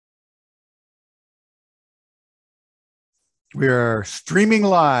We are streaming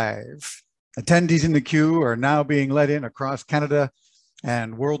live. Attendees in the queue are now being let in across Canada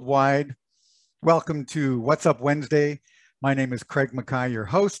and worldwide. Welcome to What's Up Wednesday. My name is Craig Mackay, your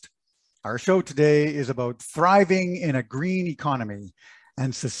host. Our show today is about thriving in a green economy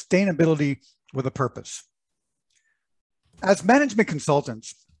and sustainability with a purpose. As management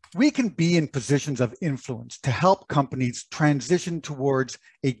consultants, we can be in positions of influence to help companies transition towards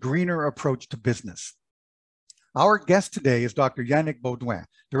a greener approach to business. Our guest today is Dr. Yannick Beaudoin,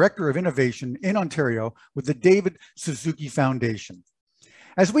 Director of Innovation in Ontario with the David Suzuki Foundation.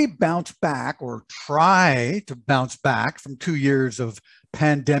 As we bounce back or try to bounce back from 2 years of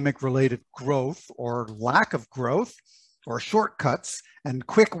pandemic-related growth or lack of growth or shortcuts and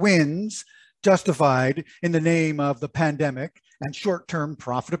quick wins justified in the name of the pandemic and short-term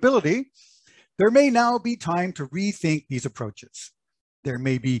profitability, there may now be time to rethink these approaches. There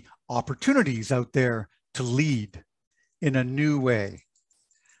may be opportunities out there to lead in a new way.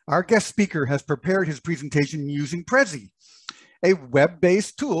 Our guest speaker has prepared his presentation using Prezi, a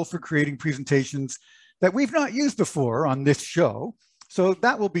web-based tool for creating presentations that we've not used before on this show, so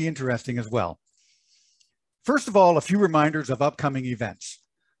that will be interesting as well. First of all, a few reminders of upcoming events.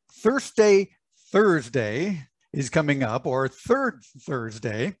 Thursday is coming up, or third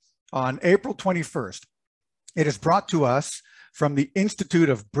Thursday on April 21st. It is brought to us from the Institute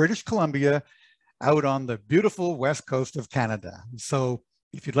of British Columbia out on the beautiful west coast of Canada. So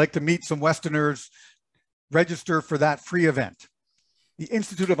if you'd like to meet some Westerners, register for that free event. The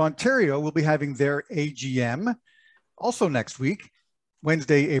Institute of Ontario will be having their AGM also next week,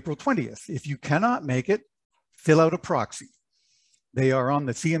 Wednesday, April 20th. If you cannot make it, fill out a proxy. They are on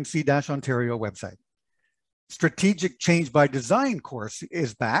the CMC-Ontario website. Strategic Change by Design course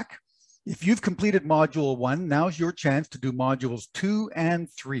is back. If you've completed Module 1, now's your chance to do Modules 2 and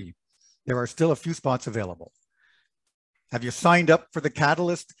 3. There are still a few spots available. Have you signed up for the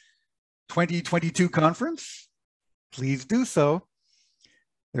Catalyst 2022 conference? Please do so.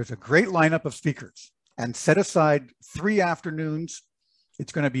 There's a great lineup of speakers and set aside 3 afternoons.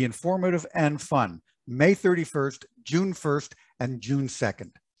 It's going to be informative and fun. May 31st, June 1st, and June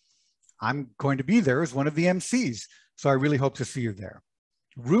 2nd. I'm going to be there as one of the MCs, so I really hope to see you there.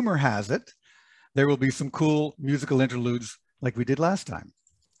 Rumor has it, there will be some cool musical interludes like we did last time.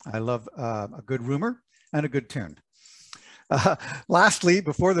 I love a good rumor and a good tune. Lastly,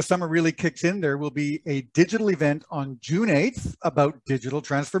 before the summer really kicks in, there will be a digital event on June 8th about digital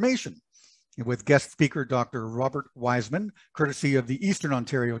transformation with guest speaker Dr. Robert Wiseman, courtesy of the Eastern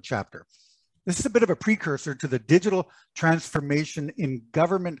Ontario chapter. This is a bit of a precursor to the Digital Transformation in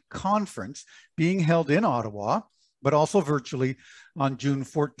Government Conference being held in Ottawa, but also virtually on June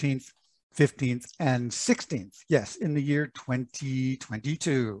 14th, 15th, and 16th. Yes, in the year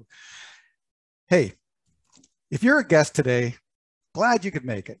 2022. Hey, if you're a guest today, glad you could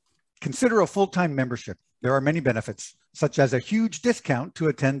make it. Consider a full-time membership. There are many benefits, such as a huge discount to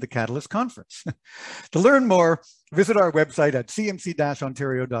attend the Catalyst conference. To learn more, visit our website at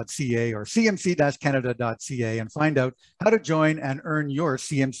cmc-ontario.ca or cmc-canada.ca and find out how to join and earn your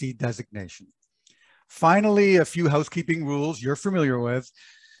CMC designation. Finally, a few housekeeping rules you're familiar with.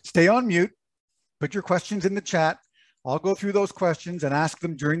 Stay on mute, put your questions in the chat. I'll go through those questions and ask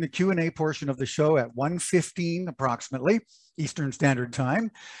them during the Q&A portion of the show at 1:15 approximately Eastern Standard Time.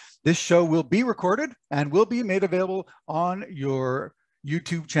 This show will be recorded and will be made available on your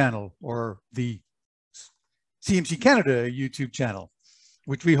YouTube channel or the CMC Canada YouTube channel,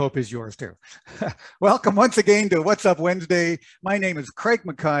 which we hope is yours too. Welcome once again to What's Up Wednesday. My name is Craig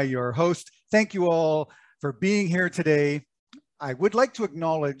Mackay, your host. Thank you all for being here today. I would like to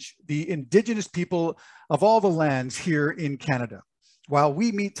acknowledge the Indigenous people of all the lands here in Canada. While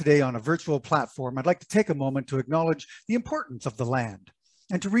we meet today on a virtual platform, I'd like to take a moment to acknowledge the importance of the land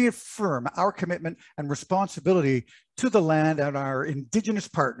and to reaffirm our commitment and responsibility to the land and our Indigenous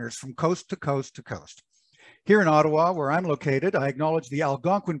partners from coast to coast to coast. Here in Ottawa, where I'm located, I acknowledge the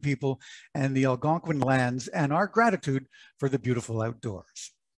Algonquin people and the Algonquin lands and our gratitude for the beautiful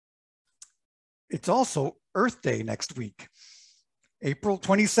outdoors. It's also Earth Day next week, April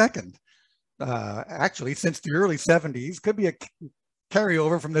 22nd. Actually, since the early 70s, could be a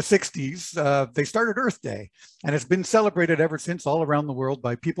carryover from the 60s. They started Earth Day, and it's been celebrated ever since all around the world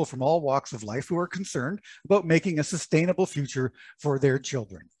by people from all walks of life who are concerned about making a sustainable future for their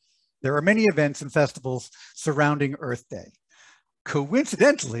children. There are many events and festivals surrounding Earth Day.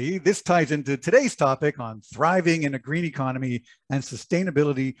 Coincidentally, this ties into today's topic on thriving in a green economy and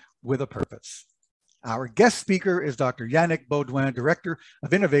sustainability with a purpose. Our guest speaker is Dr. Yannick Beaudoin, Director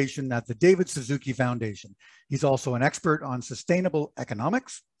of Innovation at the David Suzuki Foundation. He's also an expert on sustainable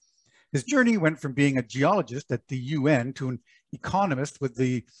economics, His journey went from being a geologist at the UN to an economist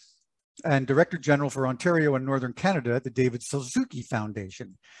and Director General for Ontario and Northern Canada at the David Suzuki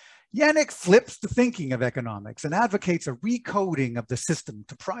Foundation. Yannick flips the thinking of economics and advocates a recoding of the system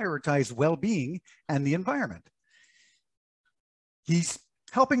to prioritize well-being and the environment. He's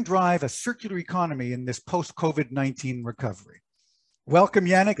helping drive a circular economy in this post-COVID-19 recovery. Welcome,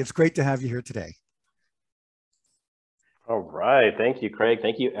 Yannick. It's great to have you here today. All right. Thank you, Craig.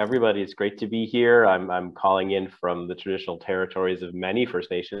 Thank you, everybody. It's great to be here. I'm calling in from the traditional territories of many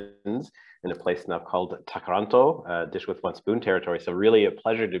First Nations in a place now called Takaranto, dish with one spoon territory. So really a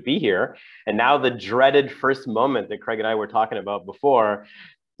pleasure to be here. And now the dreaded first moment that Craig and I were talking about before,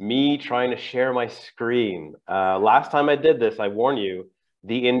 me trying to share my screen. Last time I did this, I warn you,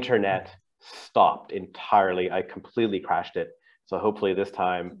 the internet stopped entirely. I completely crashed it. So hopefully this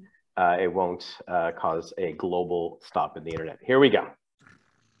time, it won't cause a global stop in the internet. Here we go.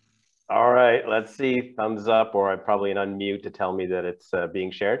 All right, let's see. Thumbs up, or I'm probably an unmute to tell me that it's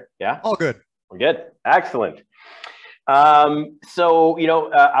being shared. Yeah? All good. We're good. Excellent. So,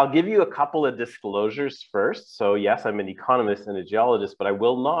 I'll give you a couple of disclosures first. So yes, I'm an economist and a geologist, but I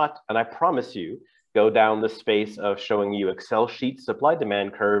will not, and I promise you, go down the space of showing you Excel sheets,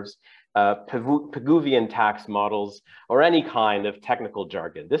 supply-demand curves, Pigouvian tax models, or any kind of technical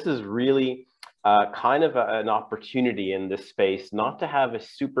jargon. This is really kind of an opportunity in this space, not to have a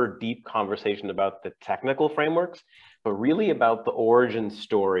super deep conversation about the technical frameworks, but really about the origin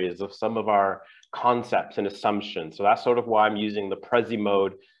stories of some of our concepts and assumptions. So that's sort of why I'm using the Prezi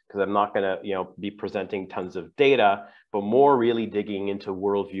mode, because I'm not going to be presenting tons of data, but more really digging into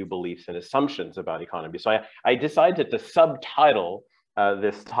worldview beliefs and assumptions about economy. So I decided to subtitle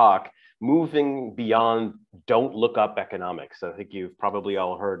this talk, Moving Beyond Don't Look Up Economics. I think you've probably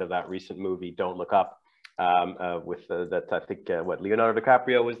all heard of that recent movie, Don't Look Up, with that, I think, Leonardo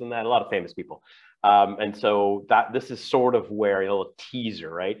DiCaprio was in that, a lot of famous people. And so this is sort of where a little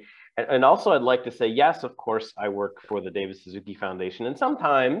teaser, right? And also I'd like to say, yes, of course, I work for the David Suzuki Foundation. And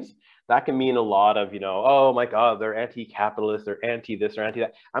sometimes that can mean a lot of, oh my God, they're anti-capitalist, they're anti-this or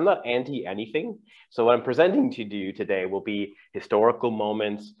anti-that. I'm not anti-anything. So what I'm presenting to you today will be historical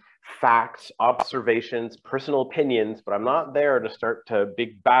moments, facts, observations, personal opinions, but I'm not there to start to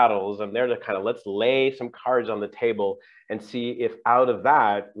big battles. I'm there to kind of let's lay some cards on the table and see if out of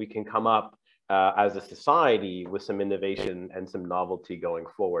that we can come up as a society with some innovation and some novelty going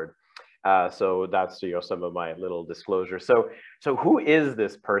forward. So that's some of my little disclosures. So who is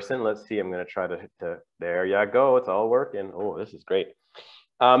this person? Let's see. I'm going to try to there you go. It's all working. Oh, this is great.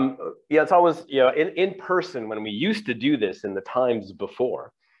 Yeah, it's always in person when we used to do this in the times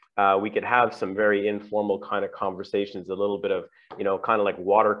before. We could have some very informal kind of conversations, a little bit of, kind of like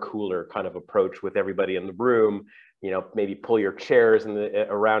water cooler kind of approach with everybody in the room, maybe pull your chairs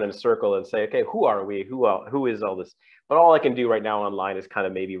around in a circle and say, okay, who are we? Who is all this? But all I can do right now online is kind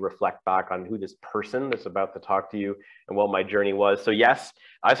of maybe reflect back on who this person that's about to talk to you and what my journey was. So yes,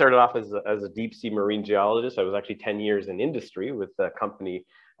 I started off as a deep sea marine geologist. I was actually 10 years in industry with the company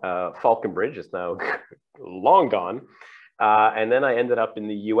Falconbridge. It's now long gone. And then I ended up in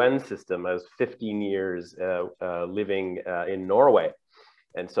the UN system. I was 15 years living in Norway.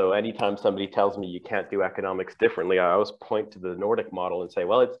 And so anytime somebody tells me you can't do economics differently, I always point to the Nordic model and say,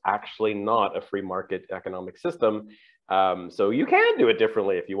 well, it's actually not a free market economic system. So you can do it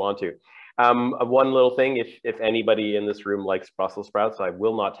differently if you want to. One little thing, if anybody in this room likes Brussels sprouts, I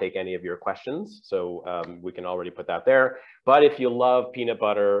will not take any of your questions. So we can already put that there. But if you love peanut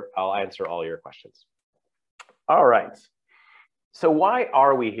butter, I'll answer all your questions. All right. So why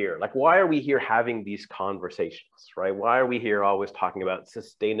are we here? Like, why are we here having these conversations, right? Why are we here always talking about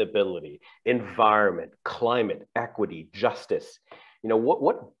sustainability, environment, climate, equity, justice?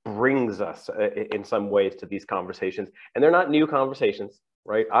 What brings us in some ways to these conversations? And they're not new conversations,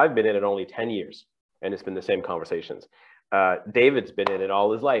 right? I've been in it only 10 years and it's been the same conversations. David's been in it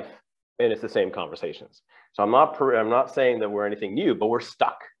all his life and it's the same conversations. So I'm not saying that we're anything new, but we're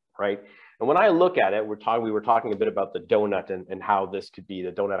stuck, right? And when I look at it, we were talking a bit about the donut and how this could be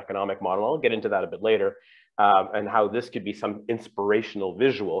the donut economic model. I'll get into that a bit later, and how this could be some inspirational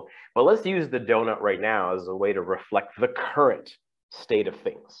visual. But let's use the donut right now as a way to reflect the current state of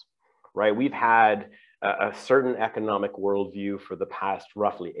things, right? We've had a certain economic worldview for the past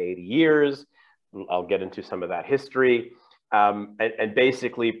roughly 80 years. I'll get into some of that history. And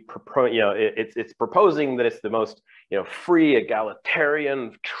basically, it's proposing that it's the most, free,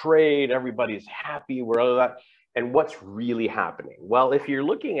 egalitarian trade. Everybody's happy. We're all that. And what's really happening? Well, if you're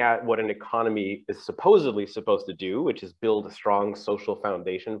looking at what an economy is supposedly supposed to do, which is build a strong social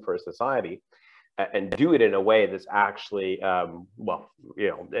foundation for a society, and do it in a way that's actually, well,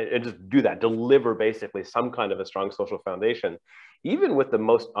 and just do that, deliver basically some kind of a strong social foundation. Even with the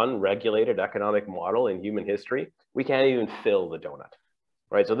most unregulated economic model in human history, we can't even fill the donut,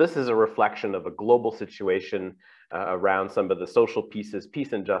 right? So this is a reflection of a global situation around some of the social pieces,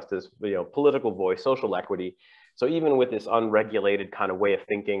 peace and justice, political voice, social equity. So even with this unregulated kind of way of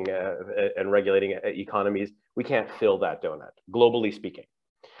thinking and regulating economies, we can't fill that donut, globally speaking.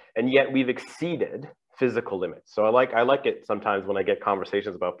 And yet we've exceeded physical limits. So I like it sometimes when I get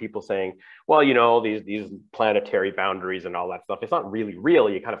conversations about people saying, well, these planetary boundaries and all that stuff, it's not really real.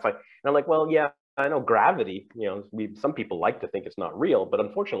 You kind of find, and I'm like, well, yeah, I know gravity, some people like to think it's not real, but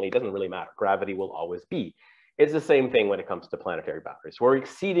unfortunately it doesn't really matter. Gravity will always be. It's the same thing when it comes to planetary boundaries. We're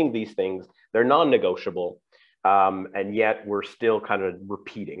exceeding these things. They're non-negotiable. And yet we're still kind of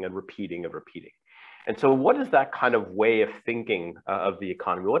repeating and repeating and repeating. And so what is that kind of way of thinking of the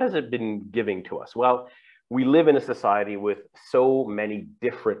economy? What has it been giving to us? Well, we live in a society with so many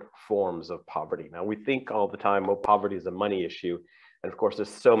different forms of poverty. Now, we think all the time, well, poverty is a money issue. And of course, there's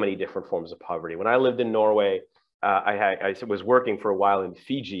so many different forms of poverty. When I lived in Norway, I was working for a while in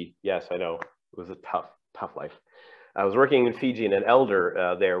Fiji. Yes, I know, it was a tough life. I was working in Fiji, and an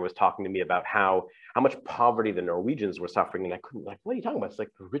elder there was talking to me about how much poverty the Norwegians were suffering. And I couldn't, like, what are you talking about? It's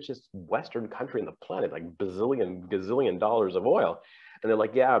like the richest Western country on the planet, like gazillion dollars of oil. And they're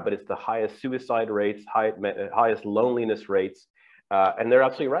like, yeah, but it's the highest suicide rates, highest loneliness rates. And they're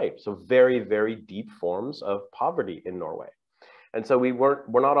absolutely right. So very, very deep forms of poverty in Norway. And so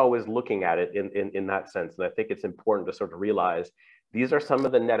we're not always looking at it in that sense. And I think it's important to sort of realize these are some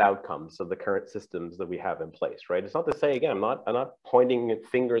of the net outcomes of the current systems that we have in place, right? It's not to say, again, I'm not pointing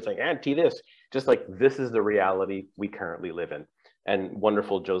fingers like anti this, just like this is the reality we currently live in. And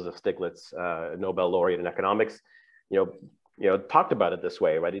wonderful Joseph Stiglitz, Nobel laureate in economics, talked about it this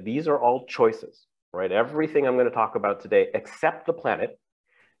way, right? These are all choices, right? Everything I'm going to talk about today, except the planet,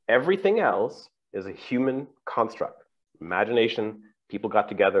 everything else is a human construct. Imagination, people got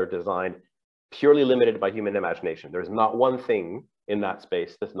together, designed, purely limited by human imagination. There's not one thing in that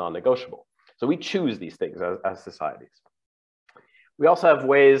space that's non-negotiable. So we choose these things as societies. We also have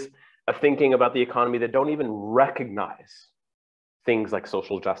ways of thinking about the economy that don't even recognize things like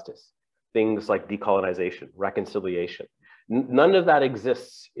social justice, things like decolonization, reconciliation. None of that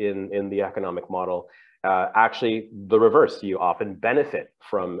exists in the economic model. Actually, the reverse, you often benefit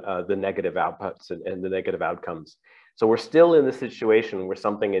from the negative outputs and the negative outcomes. So we're still in the situation where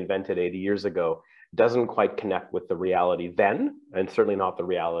something invented 80 years ago doesn't quite connect with the reality then, and certainly not the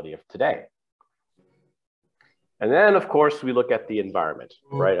reality of today. And then, of course, we look at the environment,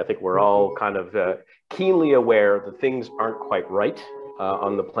 right? I think we're all kind of keenly aware that things aren't quite right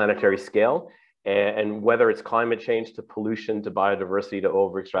on the planetary scale. And whether it's climate change to pollution to biodiversity to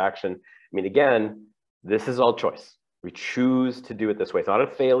over-extraction, I mean, again, this is all choice. We choose to do it this way. It's not a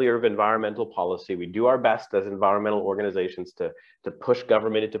failure of environmental policy. We do our best as environmental organizations to push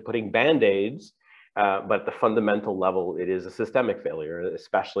government into putting band-aids, but at the fundamental level, it is a systemic failure,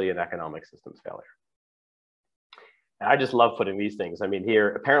 especially an economic systems failure. And I just love putting these things. I mean, here,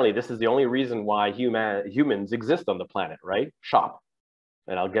 apparently this is the only reason why humans exist on the planet, right? Shop.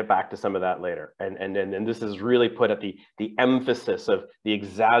 And I'll get back to some of that later. And this is really put at the emphasis of the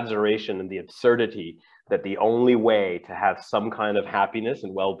exaggeration and the absurdity that the only way to have some kind of happiness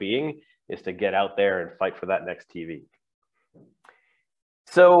and well-being is to get out there and fight for that next TV.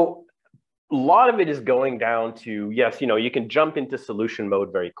 So a lot of it is going down to, yes, you can jump into solution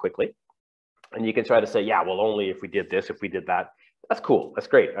mode very quickly. And you can try to say, yeah, well, only if we did this, if we did that. That's cool. That's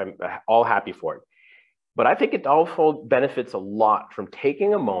great. I'm all happy for it. But I think it also benefits a lot from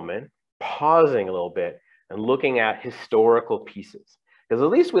taking a moment, pausing a little bit, and looking at historical pieces. Because at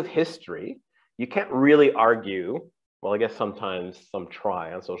least with history, you can't really argue, well, I guess sometimes some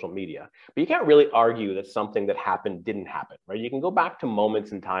try on social media, but you can't really argue that something that happened didn't happen, right? You can go back to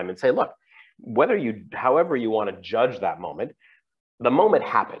moments in time and say, look, however you want to judge that moment, the moment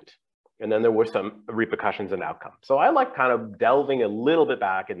happened. And then there were some repercussions and outcomes. So I like kind of delving a little bit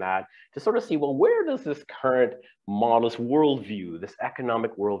back in that to sort of see, well, where does this current model, this worldview, this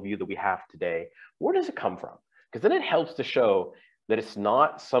economic worldview that we have today, where does it come from? Because then it helps to show that it's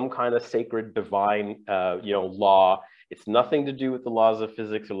not some kind of sacred divine law. It's nothing to do with the laws of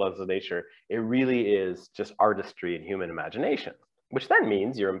physics or laws of nature. It really is just artistry and human imagination, which then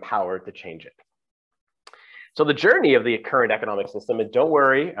means you're empowered to change it. So the journey of the current economic system, and don't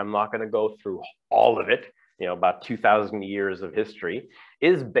worry, I'm not going to go through all of it, about 2,000 years of history,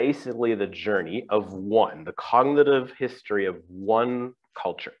 is basically the journey of the cognitive history of one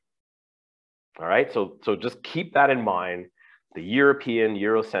culture. All right, so just keep that in mind. The European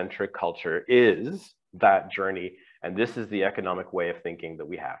Eurocentric culture is that journey, and this is the economic way of thinking that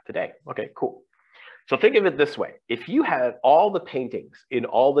we have today. Okay, cool. So think of it this way. If you had all the paintings in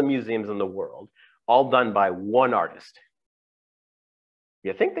all the museums in the world, all done by one artist,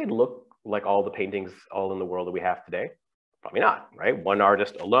 you think they'd look like all the paintings all in the world that we have today? Probably not, right? One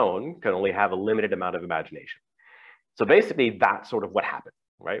artist alone can only have a limited amount of imagination. So basically, that's sort of what happened,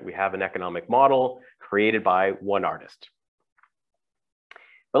 right? We have an economic model created by one artist.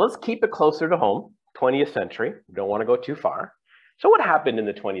 But let's keep it closer to home, 20th century. We don't want to go too far. So what happened in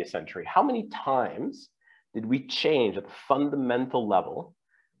the 20th century? How many times did we change at the fundamental level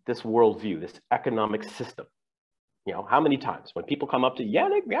this worldview, this economic system? You know, how many times? When people come up to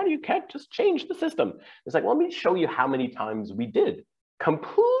Yannick, you can't just change the system. It's like, well, let me show you how many times we did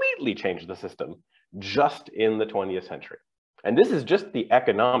completely change the system just in the 20th century. And this is just the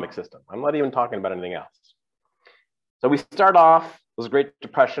economic system. I'm not even talking about anything else. So we start off, it was a Great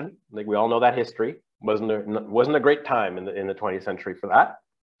Depression. I think we all know that history. Wasn't a great time in the 20th century for that.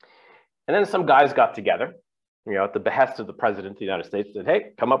 And then some guys got together, you know, at the behest of the president of the United States, said,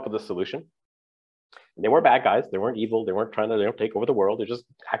 hey, come up with a solution. And they weren't bad guys. They weren't evil. They weren't trying to take over the world. They're just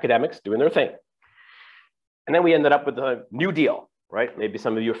academics doing their thing. And then we ended up with the New Deal, right? Maybe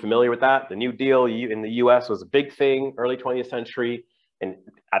some of you are familiar with that. The New Deal in the US was a big thing, early 20th century. And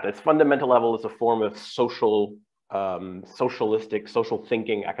at its fundamental level, it's a form of socialistic, social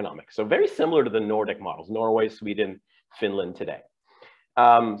thinking economics. So very similar to the Nordic models, Norway, Sweden, Finland today.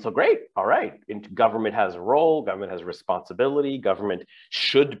 So great, all right. Government has a role, government has a responsibility, government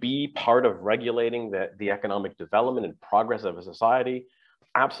should be part of regulating the economic development and progress of a society.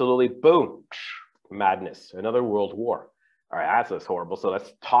 Absolutely, boom, madness, another world war. All right, that's horrible. So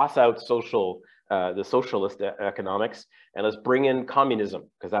let's toss out the socialist economics and let's bring in communism,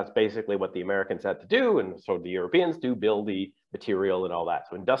 because that's basically what the Americans had to do, and so the Europeans do, build the material and all that.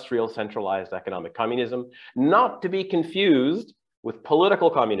 So industrial, centralized economic communism, not to be confused with political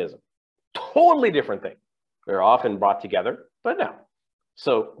communism. Totally different thing. They're often brought together, but no.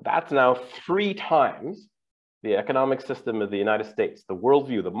 So that's now 3 times the economic system of the United States, the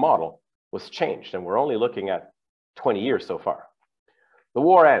worldview, the model was changed, and we're only looking at 20 years so far. The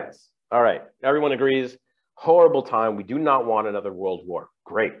war ends. All right, everyone agrees, horrible time. We do not want another world war.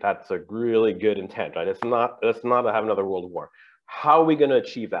 Great, that's a really good intent, right? It's not to have another world war. How are we gonna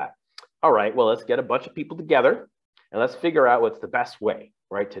achieve that? All right, well, let's get a bunch of people together and let's figure out what's the best way,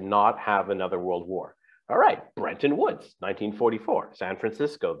 right, to not have another world war. All right, Bretton Woods, 1944, San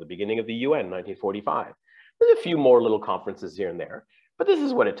Francisco, the beginning of the UN, 1945. There's a few more little conferences here and there, but this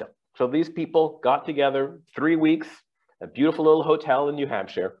is what it took. So these people got together 3 weeks, a beautiful little hotel in New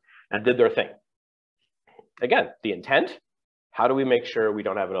Hampshire, and did their thing. Again, the intent, how do we make sure we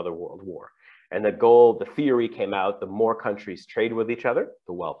don't have another world war? And the goal, the theory came out, the more countries trade with each other,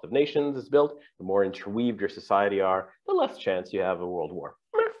 the wealth of nations is built, the more interweaved your society are, the less chance you have a world war.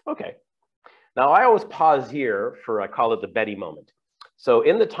 Okay. Now I always pause here for, I call it the Betty moment. So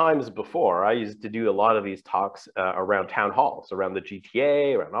in the times before, I used to do a lot of these talks around town halls, around the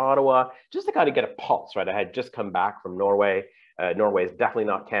GTA, around Ottawa, just to kind of get a pulse, right? I had just come back from Norway. Norway is definitely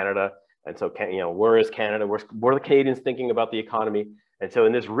not Canada. And so, you know, where is Canada? Where are the Canadians thinking about the economy? And so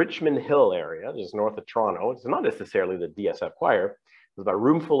in this Richmond Hill area, just north of Toronto, it's not necessarily the DSF choir, it was about a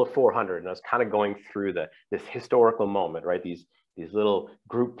room full of 400. And I was kind of going through this historical moment, right? These little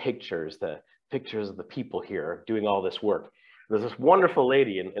group pictures, the pictures of the people here doing all this work. There's this wonderful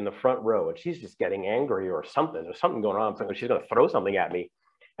lady in the front row, and she's just getting angry or something. There's something going on. She's going to throw something at me.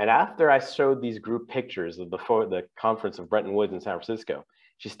 And after I showed these group pictures of the conference of Bretton Woods in San Francisco,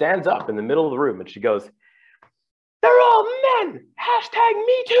 she stands up in the middle of the room and she goes, "They're all men,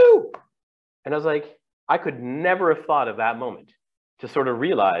 #MeToo." And I was like, I could never have thought of that moment to sort of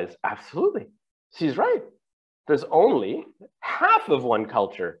realize, absolutely, she's right. There's only half of one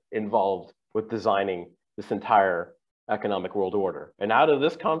culture involved with designing this entire economic world order. And out of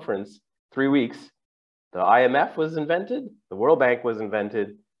this conference, 3 weeks, the IMF was invented, the World Bank was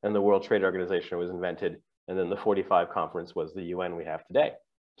invented, and the World Trade Organization was invented. And then the 45 conference was the UN we have today.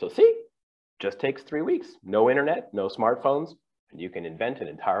 So see, just takes 3 weeks. No internet, no smartphones, and you can invent an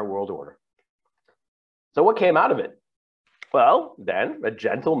entire world order. So what came out of it? Well, then a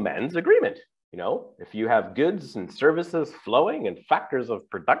gentleman's agreement. You know, if you have goods and services flowing and factors of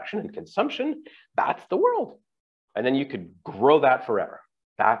production and consumption, that's the world. And then you could grow that forever.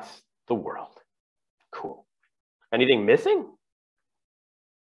 That's the world. Cool. Anything missing?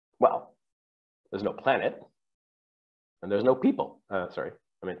 Well, there's no planet and there's no people.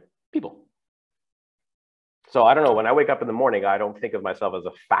 People. So I don't know, when I wake up in the morning, I don't think of myself as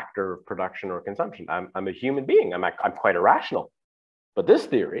a factor of production or consumption. I'm a human being. I'm quite irrational. But this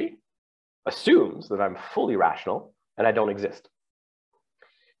theory assumes that I'm fully rational and I don't exist.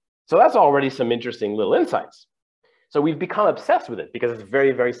 So that's already some interesting little insights. So we've become obsessed with it because it's a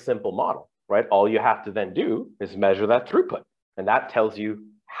very, very simple model, right? All you have to then do is measure that throughput. And that tells you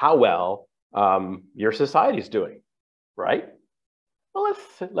how well your society is doing, right? Well,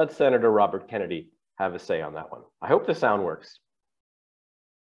 let's Senator Robert Kennedy have a say on that one. I hope the sound works.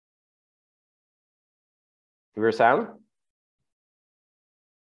 You hear sound?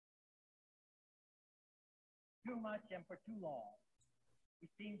 Too much and for too long, we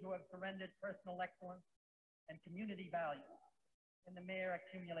seem to have surrendered personal excellence and community value in the mere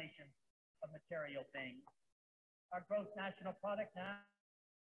accumulation of material things. Our gross national product now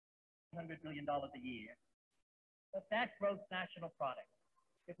is $100 billion a year. But that gross national product,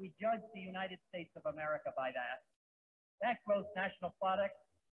 if we judge the United States of America by that gross national product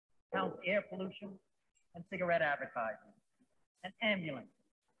counts air pollution and cigarette advertising, and ambulance,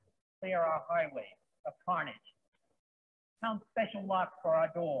 clear our highways of carnage, counts special locks for our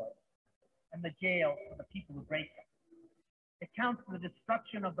doors, and the jails for the people who break them. It counts the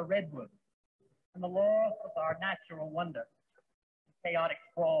destruction of the redwoods and the loss of our natural wonder, the chaotic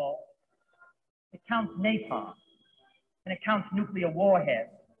sprawl. It counts napalm, and it counts nuclear warheads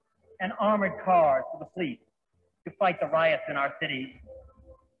and armored cars for the police to fight the riots in our cities.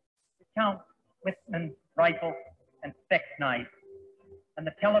 It counts Whitman's rifles and Speck's knife, and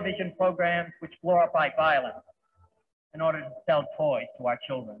the television programs which glorify violence in order to sell toys to our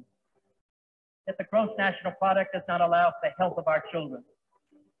children. Yet the gross national product does not allow for the health of our children,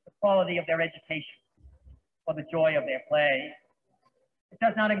 the quality of their education, or the joy of their play. It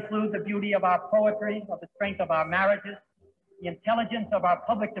does not include the beauty of our poetry, or the strength of our marriages, the intelligence of our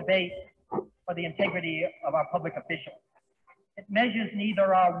public debate, or the integrity of our public officials. It measures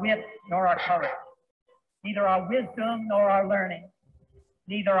neither our wit nor our courage, neither our wisdom nor our learning,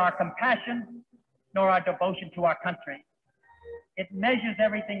 neither our compassion nor our devotion to our country. It measures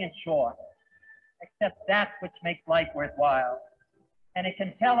everything in short, except that which makes life worthwhile. And it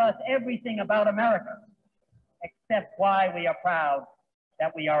can tell us everything about America, except why we are proud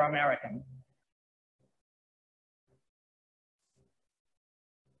that we are American.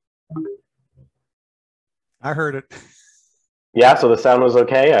 I heard it. Yeah, so the sound was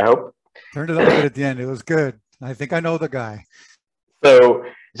okay, I hope. Turned it up a bit at the end. It was good. I think I know the guy. So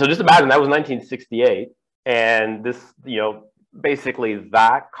just imagine that was 1968, and this, basically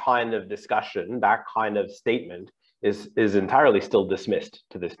that kind of discussion, that kind of statement is entirely still dismissed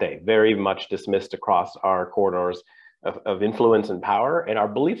to this day, very much dismissed across our corridors of influence and power and our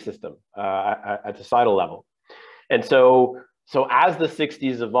belief system at societal level. And so as the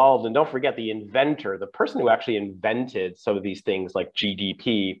 60s evolved, and don't forget the inventor, the person who actually invented some of these things like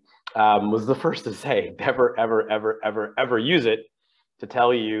GDP was the first to say, never, ever, ever, ever, ever use it to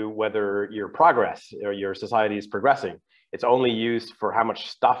tell you whether your progress or your society is progressing. It's only used for how much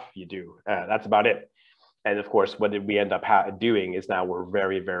stuff you do. That's about it. And of course, what did we end up doing is now we're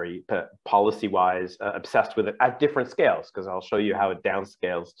very, very policy-wise obsessed with it at different scales, because I'll show you how it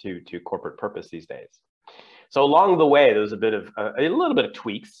downscales to corporate purpose these days. So along the way, there was a little bit of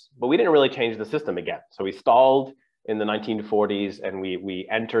tweaks, but we didn't really change the system again. So we stalled in the 1940s, and we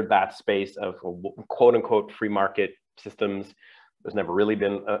entered that space of quote unquote free market systems. There's never really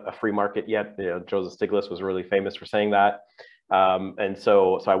been a free market yet. Joseph Stiglitz was really famous for saying that. And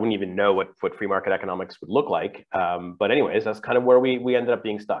so I wouldn't even know what free market economics would look like. But anyways, that's kind of where we ended up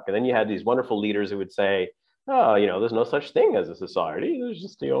being stuck. And then you had these wonderful leaders who would say, oh, there's no such thing as a society. There's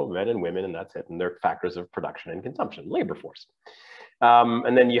just, men and women, and that's it. And they're factors of production and consumption, labor force.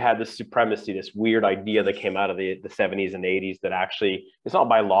 And then you had this supremacy, this weird idea that came out of the 70s and 80s that actually, it's not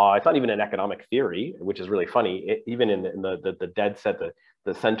by law, it's not even an economic theory, which is really funny. Even in the dead set,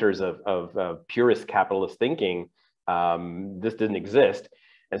 the centers of purist capitalist thinking, this didn't exist.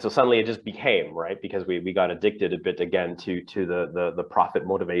 And so suddenly it just became, right? Because we got addicted a bit again to the profit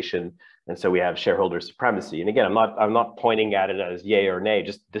motivation. And so we have shareholder supremacy. And again, I'm not pointing at it as yay or nay,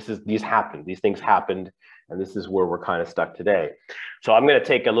 just these happened, these things happened. And this is where we're kind of stuck today. So I'm going to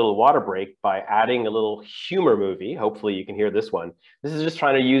take a little water break by adding a little humor movie. Hopefully you can hear this one. This is just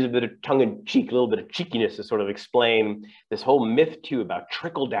trying to use a bit of tongue in cheek, a little bit of cheekiness to sort of explain this whole myth too about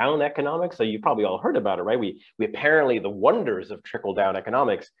trickle down economics. So you probably all heard about it, right? We apparently the wonders of trickle down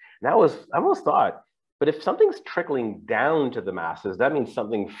economics. And I almost thought, but if something's trickling down to the masses, that means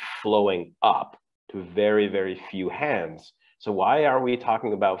something flowing up to very, very few hands. So why are we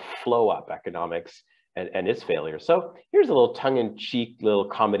talking about flow up economics and its failures. So here's a little tongue-in-cheek little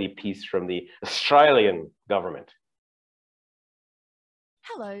comedy piece from the Australian government.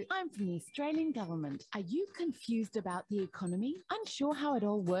 Hello, I'm from the Australian government. Are you confused about the economy? Unsure how it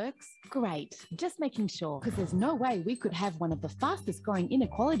all works? Great. Just making sure, because there's no way we could have one of the fastest growing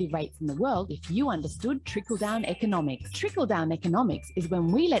inequality rates in the world if you understood trickle-down economics. Trickle-down economics is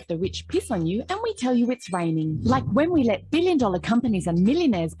when we let the rich piss on you and we tell you it's raining. Like when we let billion-dollar companies and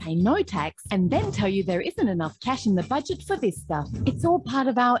millionaires pay no tax and then tell you there isn't enough cash in the budget for this stuff. It's all part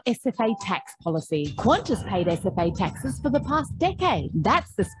of our SFA tax policy. Qantas paid SFA taxes for the past decade. That's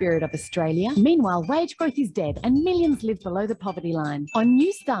the spirit of Australia. Meanwhile, wage growth is dead and millions live below the poverty line. On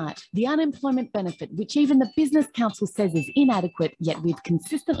New Start, the unemployment benefit, which even the Business Council says is inadequate, yet we've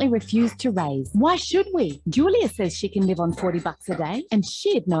consistently refused to raise. Why should we? Julia says she can live on $40 a day, and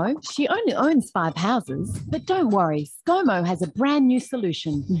she'd know. She only owns 5 houses. But don't worry, ScoMo has a brand new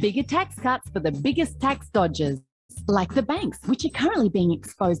solution. Bigger tax cuts for the biggest tax dodgers. Like the banks, which are currently being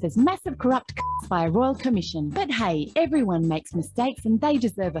exposed as massive corrupt c***s by a royal commission. But hey, everyone makes mistakes and they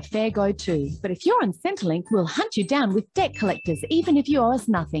deserve a fair go too. But if you're on Centrelink, we'll hunt you down with debt collectors even if you owe us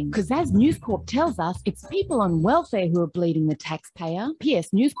nothing. Because as News Corp tells us, it's people on welfare who are bleeding the taxpayer.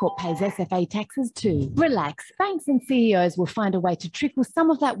 P.S. News Corp pays SFA taxes too. Relax, banks and CEOs will find a way to trickle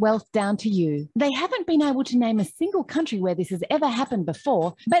some of that wealth down to you. They haven't been able to name a single country where this has ever happened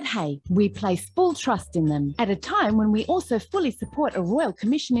before, but hey, we place full trust in them at a time when we also fully support a royal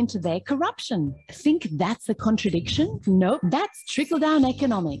commission into their corruption. Think that's a contradiction? Nope, that's trickle-down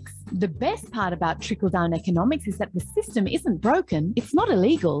economics. The best part about trickle-down economics is that the system isn't broken, it's not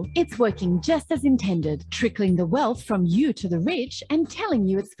illegal, it's working just as intended, trickling the wealth from you to the rich and telling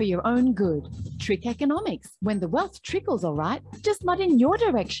you it's for your own good. Trick economics, when the wealth trickles all right, just not in your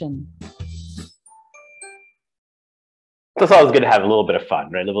direction. So it's always good to have a little bit of fun,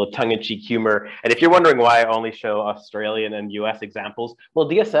 right? A little tongue-in-cheek humor. And if you're wondering why I only show Australian and US examples, well,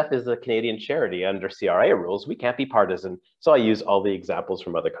 DSF is a Canadian charity under CRA rules. We can't be partisan, so I use all the examples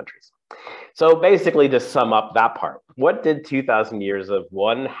from other countries. So basically, to sum up that part, what did 2,000 years of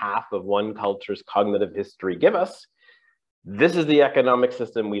one half of one culture's cognitive history give us? This is the economic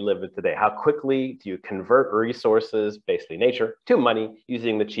system we live in today. How quickly do you convert resources, basically nature, to money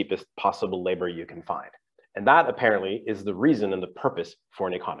using the cheapest possible labor you can find? And that apparently is the reason and the purpose for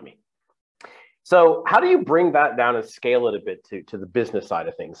an economy. So how do you bring that down and scale it a bit to the business side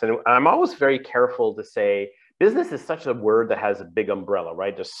of things? And I'm always very careful to say, business is such a word that has a big umbrella,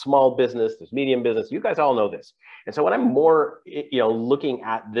 right? There's small business, there's medium business. You guys all know this. And so when I'm more, looking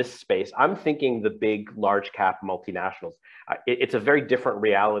at this space, I'm thinking the big, large cap multinationals. It's a very different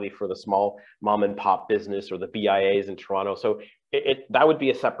reality for the small mom and pop business or the BIAs in Toronto. So that would be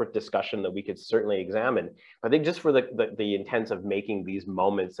a separate discussion that we could certainly examine. I think just for the intents of making these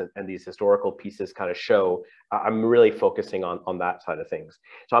moments and these historical pieces kind of show, I'm really focusing on that side of things.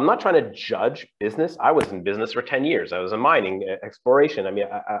 So I'm not trying to judge business. I was in business for 10 years. I was in mining, exploration. I mean,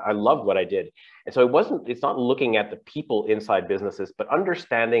 I loved what I did. And so it's not looking at the people inside businesses, but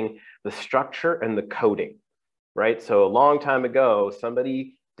understanding the structure and the coding, right? So a long time ago,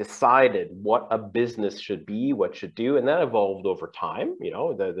 somebody decided what a business should be, what should do, and that evolved over time.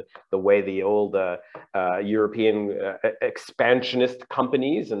 The way the old European expansionist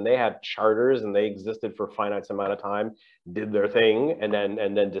companies, and they had charters and they existed for a finite amount of time, did their thing, and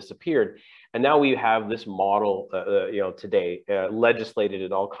then disappeared. And now we have this model, today legislated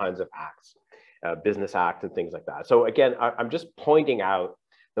in all kinds of acts, Business Act and things like that. So again, I'm just pointing out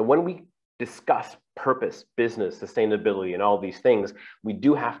that when we discuss purpose, business, sustainability, and all these things, we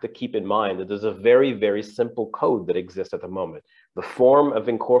do have to keep in mind that there's a very, very simple code that exists at the moment. The form of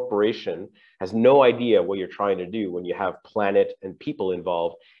incorporation has no idea what you're trying to do when you have planet and people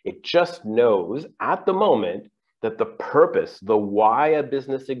involved. It just knows at the moment that the purpose, the why a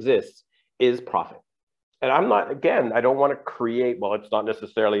business exists, is profit. And I'm not, again, I don't want to create, well, it's not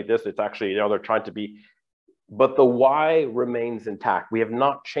necessarily this, it's actually, they're trying to be, but the why remains intact. We have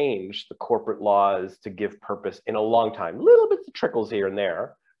not changed the corporate laws to give purpose in a long time. Little bits of trickles here and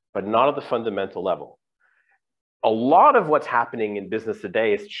there, but not at the fundamental level. A lot of what's happening in business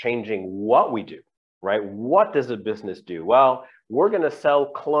today is changing what we do, right? What does a business do? Well, we're going to sell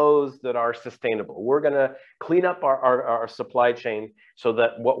clothes that are sustainable. We're going to clean up our supply chain so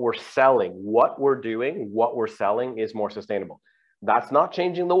that what we're selling, what we're doing, what we're selling is more sustainable. That's not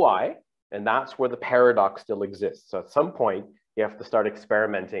changing the why. And that's where the paradox still exists. So at some point, you have to start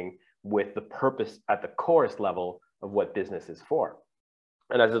experimenting with the purpose at the chorus level of what business is for.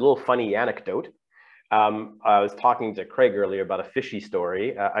 And as a little funny anecdote, I was talking to Craig earlier about a fishy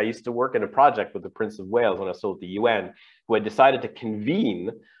story. I used to work in a project with the Prince of Wales when I was still at the UN, who had decided to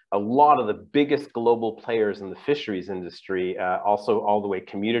convene a lot of the biggest global players in the fisheries industry, also all the way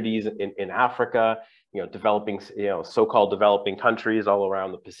communities in Africa, developing, so-called developing countries all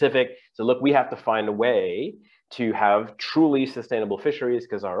around the Pacific. So look, we have to find a way to have truly sustainable fisheries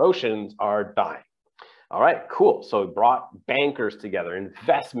because our oceans are dying. All right, cool. So we brought bankers together,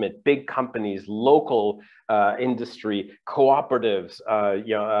 investment, big companies, local industry, cooperatives,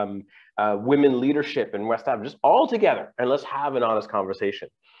 women leadership in West Africa, just all together, and let's have an honest conversation.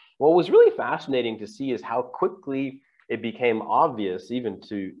 What was really fascinating to see is how quickly it became obvious, even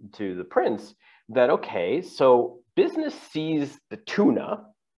to the prince, that, okay, so business sees the tuna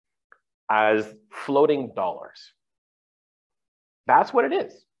as floating dollars. That's what it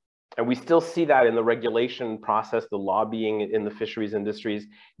is. And we still see that in the regulation process, the lobbying in the fisheries industries.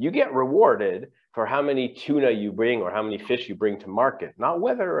 You get rewarded for how many tuna you bring or how many fish you bring to market, not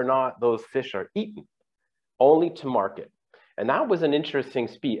whether or not those fish are eaten, only to market. And that was an interesting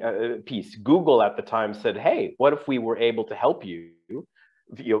piece. Google at the time said, hey, what if we were able to help you,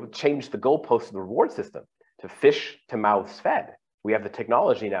 change the goalposts of the reward system to fish to mouths fed? We have the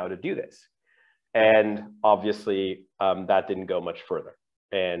technology now to do this. And obviously that didn't go much further.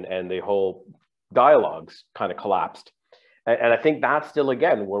 And the whole dialogues kind of collapsed. And I think that's still,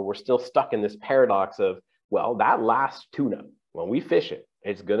 again, where we're still stuck in this paradox of, well, that last tuna, when we fish it,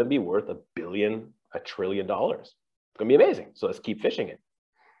 it's going to be worth $1 billion, $1 trillion. It's going to be amazing. So let's keep fishing it.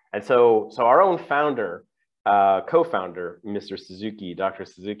 And so our own founder, co-founder, Mr. Suzuki, Dr.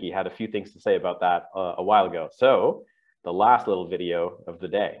 Suzuki, had a few things to say about that a while ago. So the last little video of the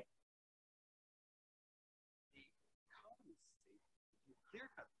day.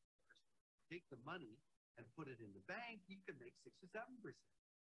 Take the money and put it in the bank, you can make 6 or 7%.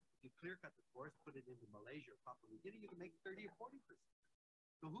 If you clear cut the forest, put it into Malaysia or Papua New Guinea, you can make 30 or 40%.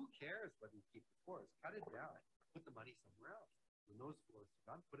 So who cares whether you keep the forest? Cut it down, put the money somewhere else. When those forests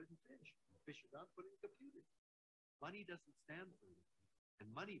are done, put it in fish. When fish are done, put it in computers. Money doesn't stand for anything,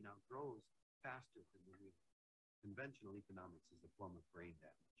 and money now grows faster than the real. Conventional economics is a form of brain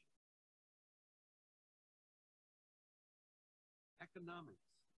damage.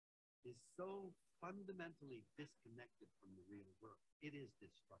 Economics is so fundamentally disconnected from the real world. It is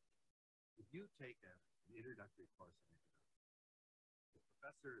destructive. If you take an introductory course in economics, the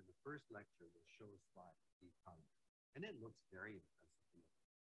professor in the first lecture will show a slide of the economy, and it looks very impressive.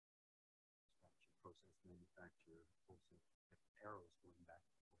 Structure, process, manufacture, wholesale, arrows going back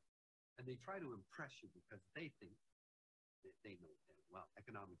and forth. And they try to impress you because they think that they know it damn well.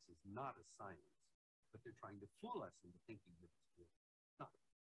 Economics is not a science, but they're trying to fool us into thinking that it's real. It's not.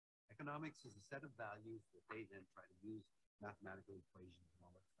 Economics is a set of values that they then try to use mathematical equations and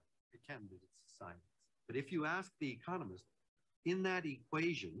all that stuff. Pretend that it's a science. But if you ask the economist, in that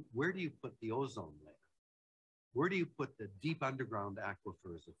equation, where do you put the ozone layer? Where do you put the deep underground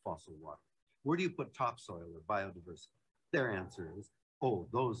aquifers of fossil water? Where do you put topsoil or biodiversity? Their answer is, oh,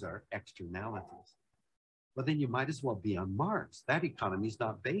 those are externalities. But then you might as well be on Mars. That economy is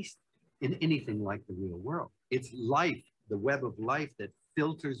not based in anything like the real world. It's life, the web of life that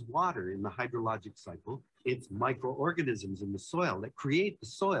filters water in the hydrologic cycle. It's microorganisms in the soil that create the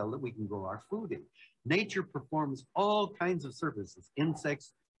soil that we can grow our food in. Nature performs all kinds of services.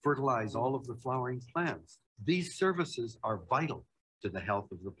 Insects fertilize all of the flowering plants. These services are vital to the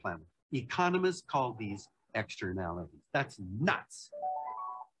health of the planet. Economists call these externalities. That's nuts.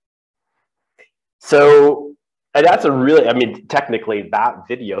 So, and that's a really, I mean, technically that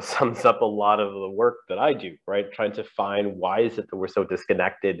video sums up a lot of the work that I do, right? Trying to find why is it that we're so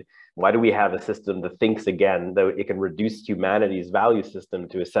disconnected? Why do we have a system that thinks again, that it can reduce humanity's value system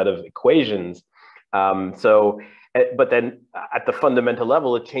to a set of equations? But then at the fundamental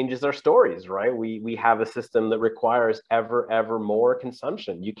level, it changes our stories, right? We have a system that requires ever more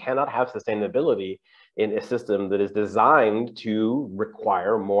consumption. You cannot have sustainability in a system that is designed to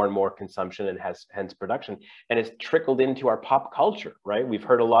require more and more consumption and hence production. And it's trickled into our pop culture, right? We've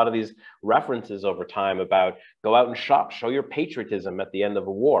heard a lot of these references over time about go out and shop, show your patriotism at the end of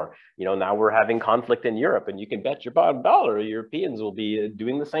a war. You know, now we're having conflict in Europe, and you can bet your bottom dollar Europeans will be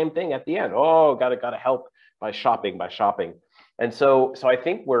doing the same thing at the end. Oh, gotta help by shopping. And so I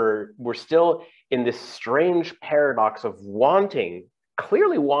think we're still in this strange paradox of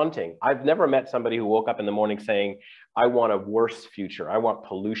clearly wanting. I've never met somebody who woke up in the morning saying, I want a worse future. I want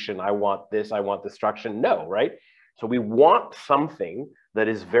pollution. I want this. I want destruction. No, right? So we want something that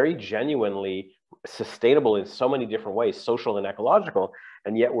is very genuinely sustainable in so many different ways, social and ecological,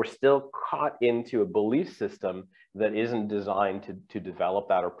 and yet we're still caught into a belief system that isn't designed to develop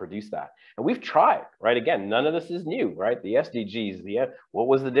that or produce that. And we've tried, right? Again, none of this is new, right? The SDGs, what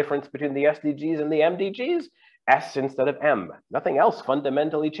was the difference between the SDGs and the MDGs? S instead of M. Nothing else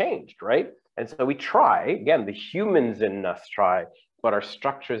fundamentally changed, right? And so we try, again, the humans in us try, but our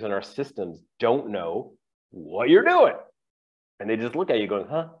structures and our systems don't know what you're doing. And they just look at you going,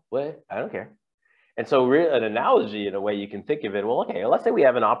 huh, what? I don't care. And so an analogy, in a way you can think of it, well, okay, let's say we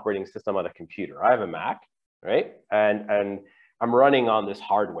have an operating system on a computer. I have a Mac, right? And I'm running on this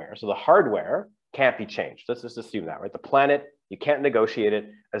hardware. So the hardware can't be changed. Let's just assume that, right? The planet, you can't negotiate it.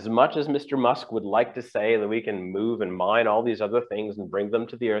 As much as Mr. Musk would like to say that we can move and mine all these other things and bring them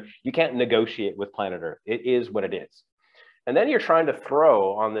to the Earth, you can't negotiate with planet Earth. It is what it is. And then you're trying to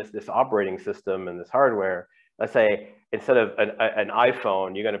throw on this operating system and this hardware, let's say, instead of an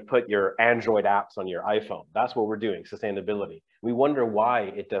iPhone, you're going to put your Android apps on your iPhone. That's what we're doing, sustainability. We wonder why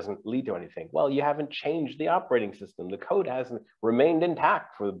it doesn't lead to anything. Well, you haven't changed the operating system. The code hasn't remained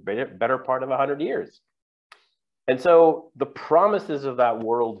intact for the better part of 100 years. And so the promises of that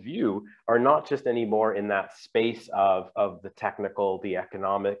worldview are not just anymore in that space of the technical, the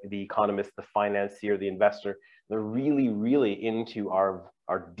economic, the economist, the financier, the investor. They're really, really into our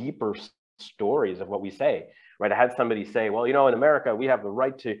deeper stories of what we say. Right, I had somebody say, well, you know, in America, we have the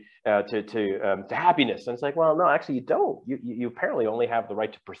right to happiness. And it's like, well, no, actually you don't. You apparently only have the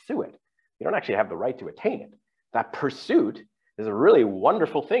right to pursue it. You don't actually have the right to attain it. That pursuit is a really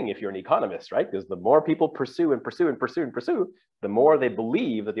wonderful thing if you're an economist, right? Because the more people pursue and pursue and pursue and pursue, the more they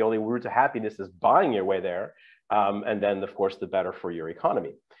believe that the only route to happiness is buying your way there. And then, of course, the better for your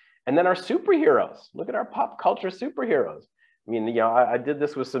economy. And then our superheroes. Look at our pop culture superheroes. I mean, you know, I did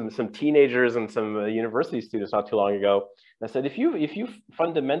this with some teenagers and some university students not too long ago. And I said, if you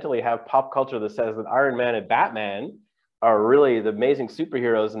fundamentally have pop culture that says that Iron Man and Batman are really the amazing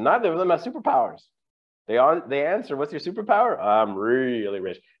superheroes, and neither of them have superpowers. They answer, what's your superpower? I'm really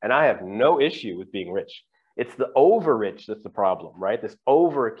rich. And I have no issue with being rich. It's the over-rich that's the problem, right? This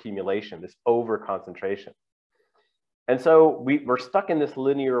over-accumulation, this over-concentration. And so we're stuck in this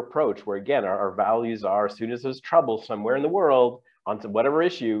linear approach where, again, our values are, as soon as there's trouble somewhere in the world, onto whatever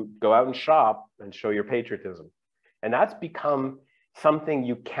issue, go out and shop and show your patriotism. And that's become something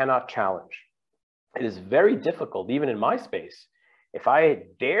you cannot challenge. It is very difficult, even in my space. If I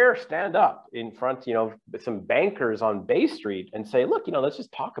dare stand up in front, you know, some bankers on Bay Street and say, look, you know, let's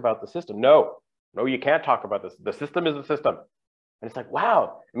just talk about the system. No, you can't talk about this. The system is the system. And it's like,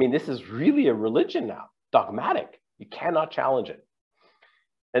 wow, I mean, this is really a religion now, dogmatic. You cannot challenge it.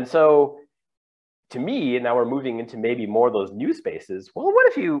 And so to me, and now we're moving into maybe more of those new spaces, well, what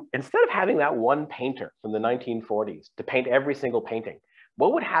if you, instead of having that one painter from the 1940s to paint every single painting,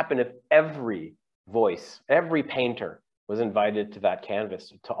 what would happen if every voice, every painter was invited to that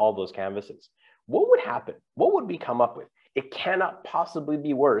canvas, to all those canvases? What would happen? What would we come up with? It cannot possibly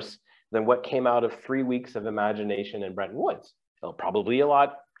be worse than what came out of 3 weeks of imagination in Bretton Woods. It'll probably be a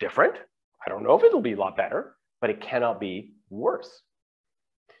lot different. I don't know if it'll be a lot better, but it cannot be worse.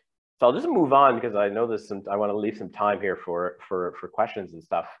 So I'll just move on because I know there's some, I want to leave some time here for questions and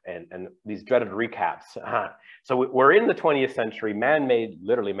stuff and these dreaded recaps. So we're in the 20th century, man-made,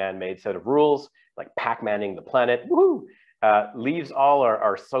 literally man-made set of rules, like Pac-Manning the planet, woohoo, leaves all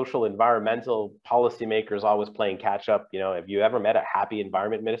our social, environmental policymakers always playing catch up. You know, have you ever met a happy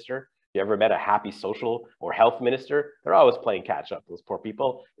environment minister? You ever met a happy social or health minister? They're always playing catch up, those poor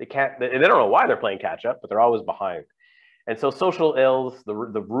people. They don't know why they're playing catch up, but they're always behind. And so social ills, the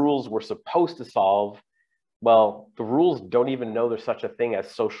rules we're supposed to solve, well, the rules don't even know there's such a thing as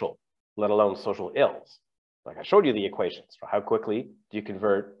social, let alone social ills. Like I showed you the equations for how quickly do you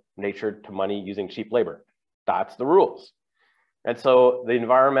convert nature to money using cheap labor. That's the rules. And so the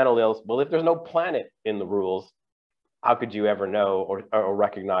environmental ills, well, if there's no planet in the rules, how could you ever know or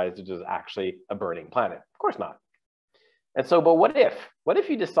recognize it is actually a burning planet? Of course not. And so, but what if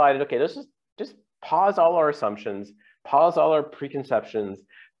you decided, okay, let's just pause all our assumptions, pause all our preconceptions,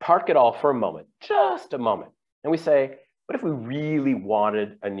 park it all for a moment, just a moment. And we say, what if we really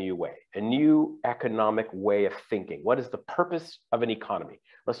wanted a new way, a new economic way of thinking? What is the purpose of an economy?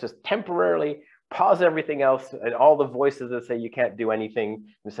 Let's just temporarily pause everything else and all the voices that say you can't do anything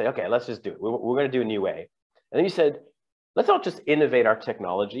and say, okay, let's just do it. We're going to do a new way. And then you said, let's not just innovate our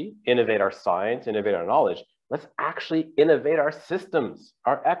technology, innovate our science, innovate our knowledge. Let's actually innovate our systems,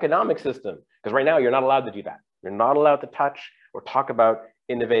 our economic system. Because right now you're not allowed to do that. You're not allowed to touch or talk about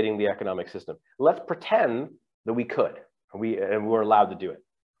innovating the economic system. Let's pretend that we could, and we're allowed to do it.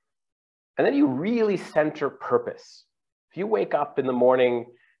 And then you really center purpose. If you wake up in the morning,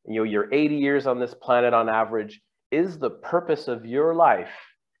 and you're 80 years on this planet on average, is the purpose of your life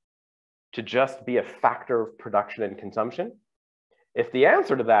to just be a factor of production and consumption? If the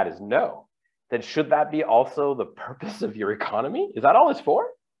answer to that is no, then should that be also the purpose of your economy? Is that all it's for?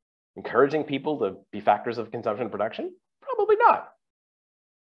 Encouraging people to be factors of consumption and production? Probably not.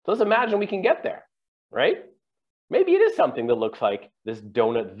 So let's imagine we can get there, right? Maybe it is something that looks like this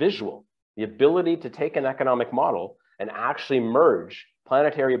donut visual, the ability to take an economic model and actually merge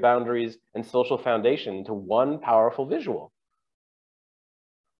planetary boundaries and social foundation into one powerful visual.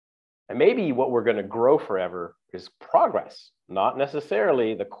 And maybe what we're going to grow forever is progress, not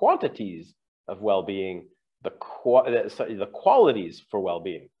necessarily the quantities of well-being, the qualities for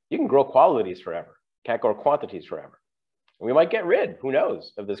well-being. You can grow qualities forever, can't grow quantities forever. And we might get rid, who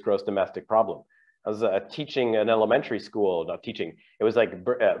knows, of this gross domestic problem. I was teaching an elementary school, not teaching, it was like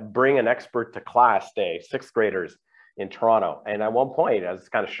bring an expert to class day, 6th graders in Toronto. And at one point, I was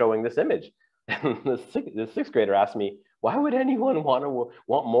kind of showing this image. And the 6th grader asked me, why would anyone want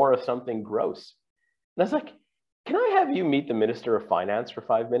more of something gross? And I was like, can I have you meet the Minister of Finance for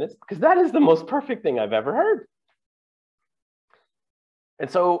 5 minutes? Because that is the most perfect thing I've ever heard.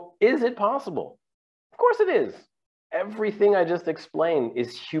 And so is it possible? Of course it is. Everything I just explained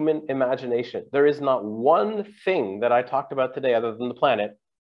is human imagination. There is not one thing that I talked about today other than the planet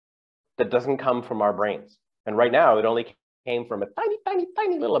that doesn't come from our brains. And right now, it only came from a tiny, tiny,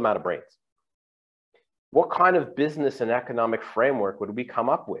 tiny little amount of brains. What kind of business and economic framework would we come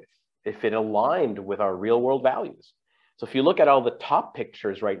up with if it aligned with our real world values? So if you look at all the top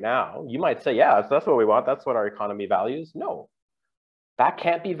pictures right now, you might say, yeah, that's what we want. That's what our economy values. No, that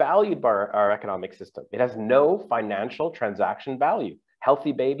can't be valued by our economic system. It has no financial transaction value.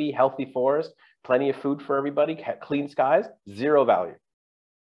 Healthy baby, healthy forest, plenty of food for everybody, clean skies, zero value.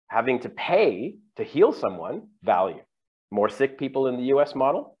 Having to pay to heal someone, value. More sick people in the US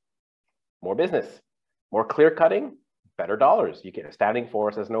model, more business. More clear cutting, better dollars. You get standing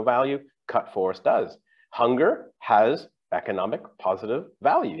forest has no value, cut forest does. Hunger has economic positive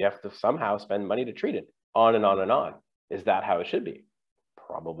value. You have to somehow spend money to treat it, on and on and on. Is that how it should be?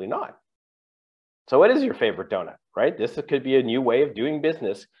 Probably not. So what is your favorite donut, right? This could be a new way of doing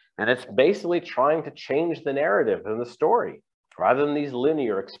business, and it's basically trying to change the narrative and the story. Rather than these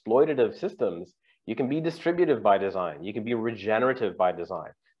linear exploitative systems, you can be distributive by design. You can be regenerative by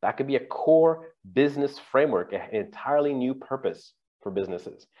design. That could be a core business framework, an entirely new purpose for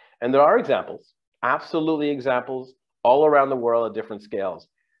businesses. And there are examples, absolutely examples, all around the world at different scales.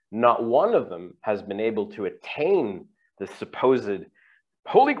 Not one of them has been able to attain the supposed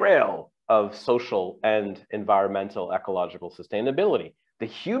holy grail of social and environmental ecological sustainability. The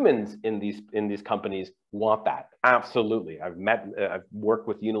humans in these companies want that, absolutely. I've worked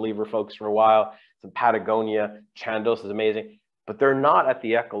with Unilever folks for a while, some Patagonia, Chandos is amazing. But they're not at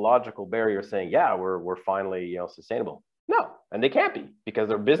the ecological barrier saying, yeah, we're finally sustainable. No, and they can't be because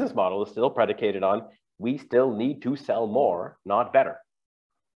their business model is still predicated on we still need to sell more, not better.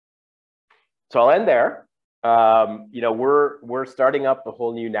 So I'll end there. We're starting up a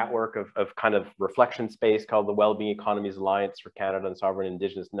whole new network of kind of reflection space called the Wellbeing Economies Alliance for Canada and Sovereign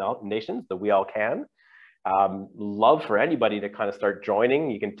Indigenous Nations, the We All Can. Love for anybody to kind of start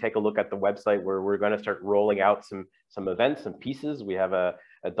joining. You can take a look at the website where we're going to start rolling out some events and pieces. We have a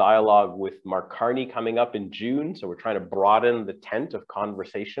dialogue with Mark Carney coming up in June. So we're trying to broaden the tent of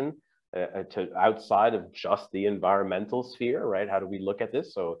conversation to outside of just the environmental sphere, right? How do we look at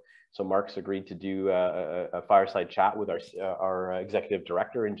this? So Mark's agreed to do a fireside chat with our executive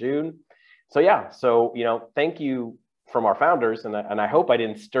director in June. So yeah, thank you from our founders. And I hope I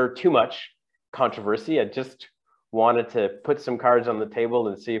didn't stir too much controversy. I just wanted to put some cards on the table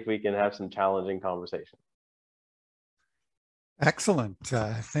and see if we can have some challenging conversation. Excellent.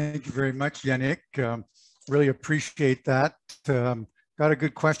 Thank you very much, Yannick. Really appreciate that. Got a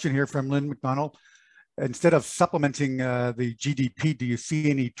good question here from Lynn McDonald. Instead of supplementing the GDP, do you see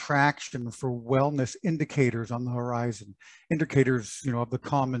any traction for wellness indicators on the horizon? Indicators, of the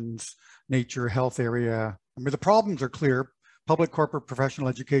commons, nature, health area. I mean, the problems are clear. Public, corporate, professional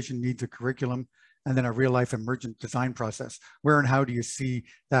education needs a curriculum and then a real-life emergent design process. Where and how do you see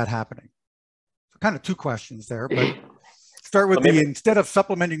that happening? So kind of two questions there, but start with instead of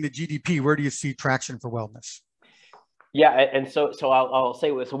supplementing the GDP, where do you see traction for wellness? Yeah, and so I'll say,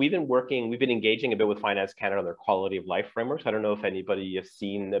 so we've been engaging a bit with Finance Canada on their quality of life frameworks. I don't know if anybody has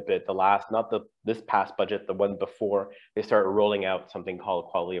seen a bit this past budget, the one before, they started rolling out something called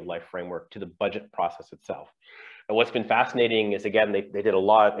quality of life framework to the budget process itself. And what's been fascinating is, again, they did a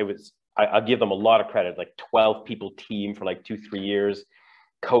lot. I'll give them a lot of credit, like 12 people team for like 2-3 years.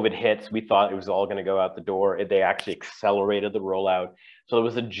 COVID hits, we thought it was all going to go out the door. They actually accelerated the rollout. So there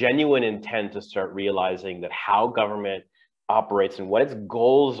was a genuine intent to start realizing that how government operates and what its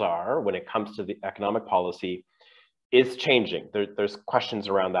goals are when it comes to the economic policy is changing. There's questions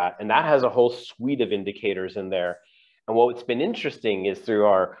around that. And that has a whole suite of indicators in there. And what's been interesting is through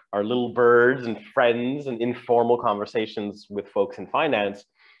our little birds and friends and informal conversations with folks in finance,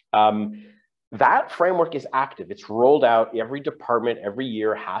 that framework is active. It's rolled out. Every department every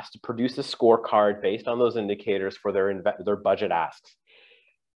year has to produce a scorecard based on those indicators for their budget asks.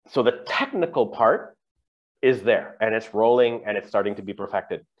 So the technical part is there, and it's rolling, and it's starting to be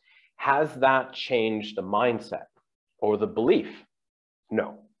perfected. Has that changed the mindset or the belief?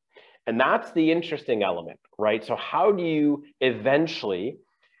 No. And that's the interesting element, right? So how do you eventually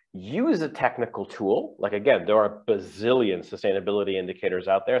use a technical tool? Like, again, there are a bazillion sustainability indicators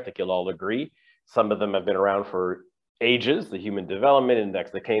out there. I think you'll all agree. Some of them have been around for ages, the Human Development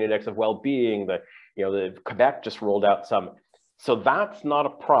Index, the Canadian Index of Well-Being, the Quebec just rolled out some. So that's not a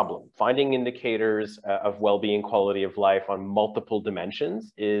problem. Finding indicators of well-being, quality of life on multiple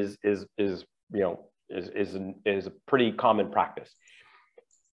dimensions is a pretty common practice.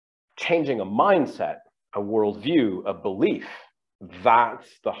 Changing a mindset, a worldview, a belief, that's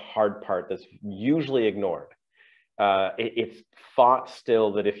the hard part that's usually ignored. It's thought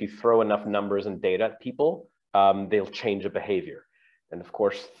still that if you throw enough numbers and data at people, they'll change a behavior. And of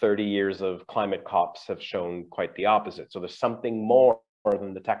course, 30 years of climate COPs have shown quite the opposite. So there's something more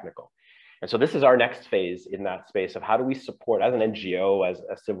than the technical. And so this is our next phase in that space of how do we support, as an NGO, as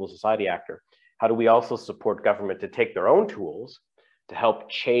a civil society actor, how do we also support government to take their own tools to help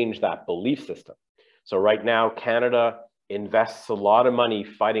change that belief system? So right now, Canada invests a lot of money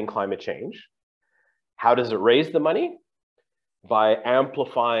fighting climate change. How does it raise the money? By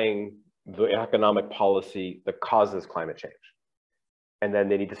amplifying the economic policy that causes climate change. And then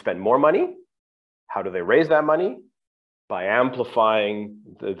they need to spend more money. How do they raise that money? By amplifying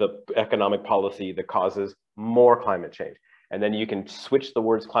the economic policy that causes more climate change. And then you can switch the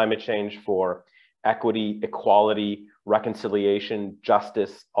words climate change for equity, equality, reconciliation,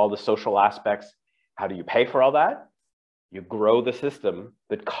 justice, all the social aspects. How do you pay for all that? You grow the system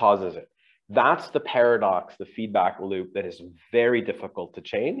that causes it. That's the paradox, the feedback loop that is very difficult to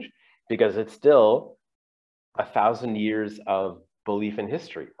change because it's still 1,000 years of belief in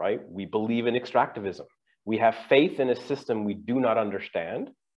history, right? We believe in extractivism. We have faith in a system we do not understand.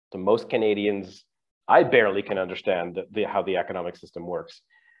 So most Canadians, I barely can understand how the economic system works,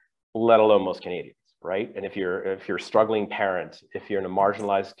 let alone most Canadians, right? And if you're a struggling parent, if you're in a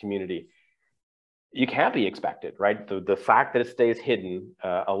marginalized community, you can't be expected, right? The fact that it stays hidden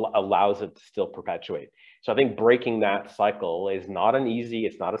allows it to still perpetuate. So I think breaking that cycle is not an easy,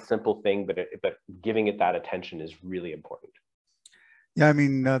 it's not a simple thing, but giving it that attention is really important. Yeah, I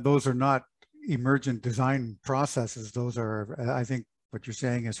mean, those are not emergent design processes. Those are, I think what you're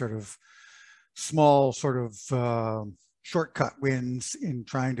saying is sort of small sort of shortcut wins in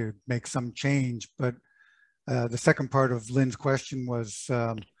trying to make some change. But the second part of Lynn's question was,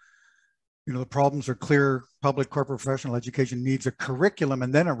 the problems are clear. Public, corporate, professional education needs a curriculum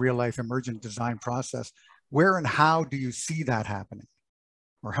and then a real life emergent design process. Where and how do you see that happening?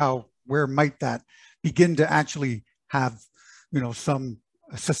 Or where might that begin to actually have, some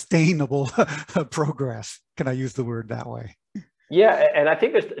sustainable progress? Can I use the word that way? Yeah, and I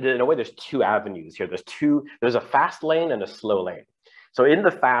think there's two avenues here. There's a fast lane and a slow lane. So in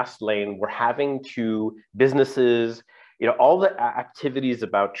the fast lane, we're having businesses, all the activities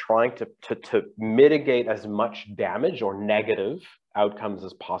about trying to mitigate as much damage or negative outcomes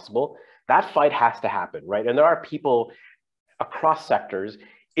as possible, that fight has to happen, right? And there are people across sectors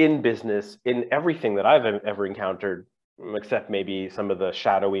in business, in everything that I've ever encountered, except maybe some of the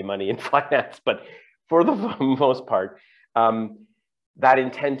shadowy money in finance, but for the most part, that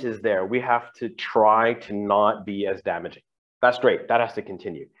intent is there. We have to try to not be as damaging. That's great, that has to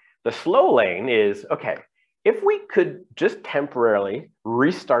continue. The slow lane is, okay, if we could just temporarily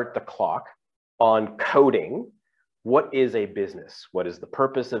restart the clock on coding, what is a business? What is the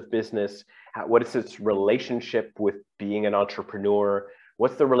purpose of business? What is its relationship with being an entrepreneur?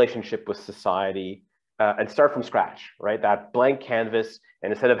 What's the relationship with society? And start from scratch, right? That blank canvas,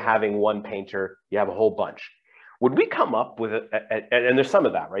 and instead of having one painter, you have a whole bunch. Would we come up with and there's some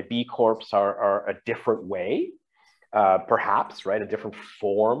of that, right? B Corps are a different way, perhaps, right? A different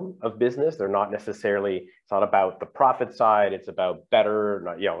form of business. They're not necessarily, it's not about the profit side, it's about better,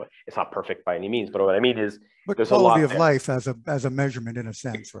 it's not perfect by any means, but what I mean is but there's a lot quality of life as a measurement in a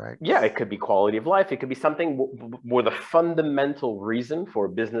sense, right? Yeah, it could be quality of life. It could be something where the fundamental reason for a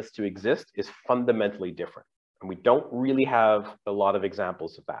business to exist is fundamentally different. And we don't really have a lot of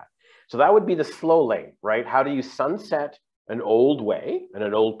examples of that. So that would be the slow lane, right? How do you sunset an old way and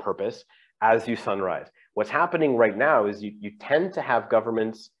an old purpose as you sunrise? What's happening right now is you tend to have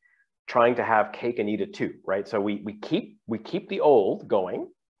governments trying to have cake and eat it too, right? So we keep the old going,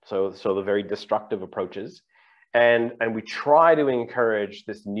 so the very destructive approaches, And we try to encourage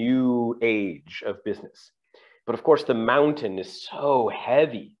this new age of business. But of course, the mountain is so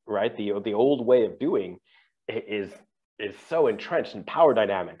heavy, right? The old way of doing is so entrenched in power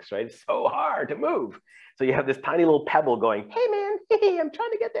dynamics, right? It's so hard to move. So you have this tiny little pebble going, hey man, hey, I'm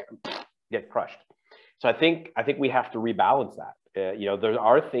trying to get there, get crushed. So I think we have to rebalance that. You know, there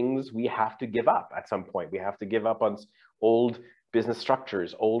are things we have to give up at some point. We have to give up on old business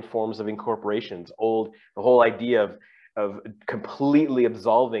structures, old forms of incorporations, the whole idea of completely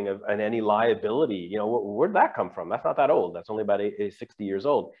absolving of any liability. You know, where'd that come from? That's not that old. That's only about 60 years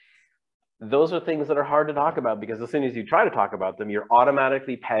old. Those are things that are hard to talk about, because as soon as you try to talk about them, you're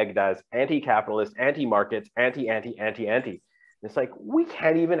automatically pegged as anti-capitalist, anti-markets, anti. It's like, we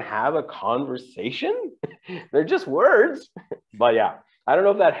can't even have a conversation. They're just words. But yeah, I don't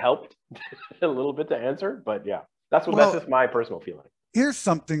know if that helped a little bit to answer, but yeah, that's just my personal feeling. Here's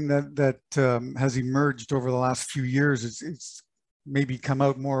something that has emerged over the last few years. It's maybe come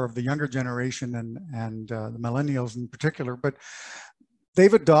out more of the younger generation and the millennials in particular, but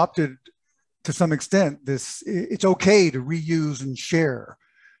they've adopted to some extent it's okay to reuse and share,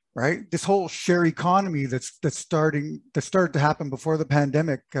 right? This whole share economy that started to happen before the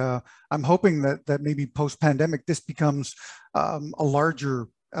pandemic. I'm hoping that maybe post-pandemic this becomes a larger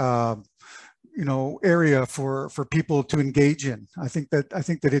area for people to engage in. I think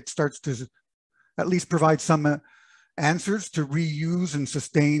that it starts to at least provide some answers to reuse and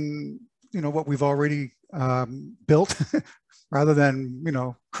sustain, what we've already built, rather than,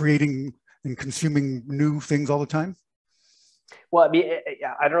 creating and consuming new things all the time. Well, I mean,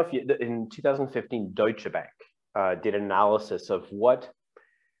 I don't know if in 2015, Deutsche Bank did analysis of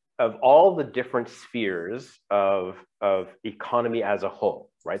all the different spheres of economy as a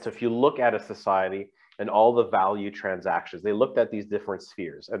whole, right? So if you look at a society and all the value transactions, they looked at these different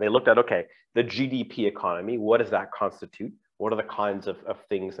spheres, and they looked at, okay, the GDP economy, what does that constitute? What are the kinds of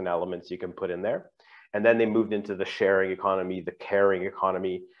things and elements you can put in there? And then they moved into the sharing economy, the caring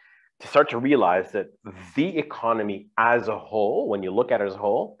economy, to start to realize that the economy as a whole, when you look at it as a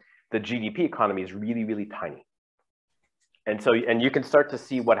whole, the GDP economy is really, really tiny. And you can start to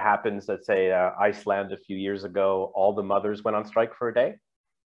see what happens. Let's say Iceland a few years ago, all the mothers went on strike for a day,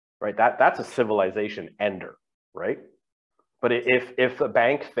 right? That's a civilization ender, right? But if a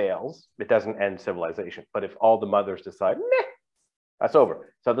bank fails, it doesn't end civilization. But if all the mothers decide, meh, that's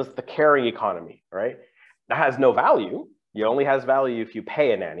over. So this is the caring economy, right? That has no value. It only has value if you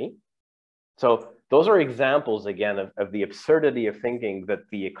pay a nanny. So those are examples, again, of the absurdity of thinking that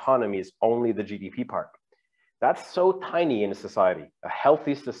the economy is only the GDP part. That's so tiny in a society. A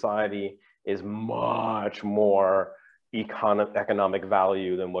healthy society is much more economic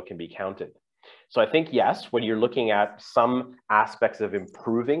value than what can be counted. So I think, yes, when you're looking at some aspects of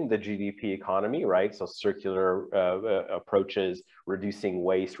improving the GDP economy, right? So circular approaches, reducing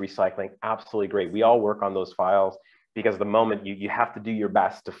waste, recycling, absolutely great. We all work on those files, because the moment you have to do your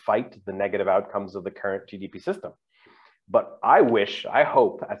best to fight the negative outcomes of the current GDP system. But I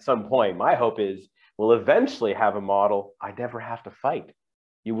hope at some point, my hope is we'll eventually have a model I never have to fight.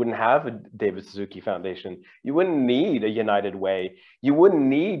 You wouldn't have a David Suzuki Foundation. You wouldn't need a United Way. You wouldn't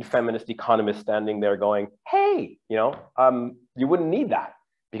need feminist economists standing there going, hey, you wouldn't need that,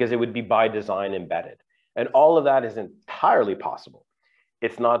 because it would be by design embedded. And all of that is entirely possible.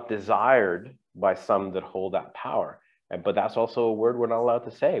 It's not desired by some that hold that power. But that's also a word we're not allowed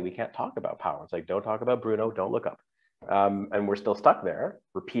to say. We can't talk about power. It's like, don't talk about Bruno, don't look up. And we're still stuck there,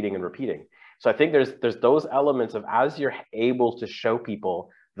 repeating and repeating. So I think there's those elements of, as you're able to show people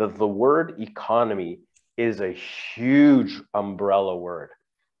that the word economy is a huge umbrella word,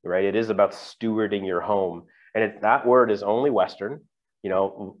 right? It is about stewarding your home. And that word is only Western.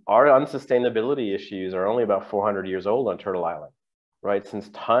 Our unsustainability issues are only about 400 years old on Turtle Island, right? Since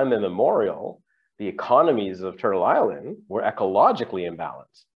time immemorial, the economies of Turtle Island were ecologically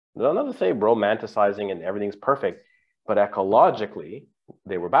imbalanced. Not to say romanticizing and everything's perfect, but ecologically,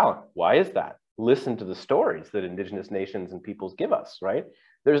 they were balanced. Why is that? Listen to the stories that indigenous nations and peoples give us, right?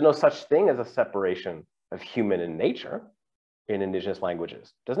 There's no such thing as a separation of human and nature in indigenous languages.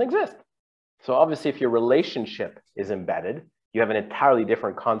 It doesn't exist. So obviously, if your relationship is embedded, you have an entirely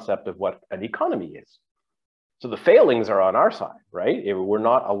different concept of what an economy is. So the failings are on our side, right? We're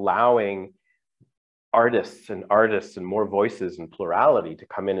not allowing artists and more voices and plurality to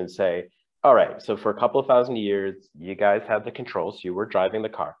come in and say, all right, so for a couple of thousand years, you guys had the controls, you were driving the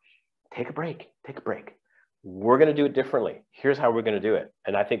car. Take a break. We're going to do it differently. Here's how we're going to do it.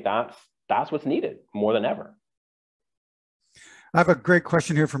 And I think that's what's needed more than ever. I have a great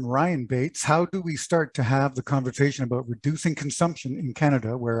question here from Ryan Bates. How do we start to have the conversation about reducing consumption in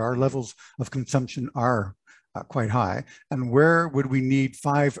Canada, where our levels of consumption are quite high. And where would we need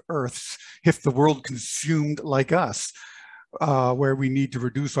 5 Earths if the world consumed like us, where we need to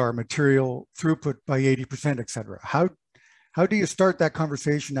reduce our material throughput by 80%, et cetera? How do you start that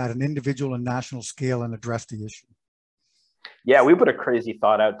conversation at an individual and national scale and address the issue? Yeah, we put a crazy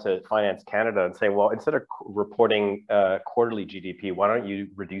thought out to Finance Canada and say, well, instead of reporting quarterly GDP, why don't you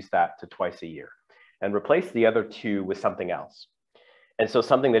reduce that to twice a year and replace the other 2 with something else? And so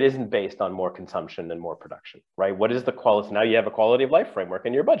something that isn't based on more consumption and more production, right? What is the quality? Now you have a quality of life framework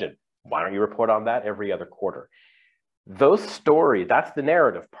in your budget. Why don't you report on that every other quarter? Those stories, that's the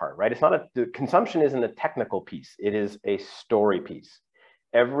narrative part, right? It's not the consumption isn't a technical piece. It is a story piece.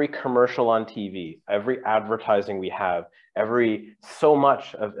 Every commercial on TV, every advertising we have, so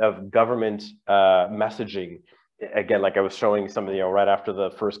much of government messaging, again, like I was showing some of, right after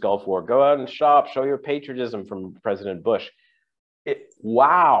the first Gulf War, go out and shop, show your patriotism from President Bush.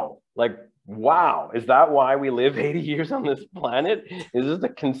 Wow, is that why we live 80 years on this planet? Is this to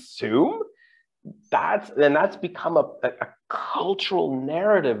consume? That's become a cultural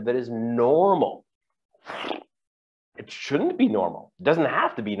narrative that is normal. It shouldn't be normal. It doesn't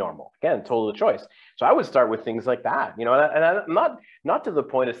have to be normal. Again, total choice. So I would start with things like that, and I'm not to the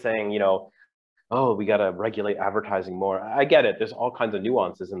point of saying, oh, we got to regulate advertising more. I get it. There's all kinds of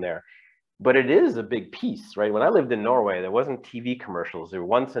nuances in there, but it is a big piece, right? When I lived in Norway, there wasn't TV commercials. They were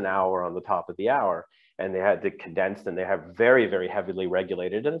once an hour on the top of the hour, and they had to condense, and they have very, very heavily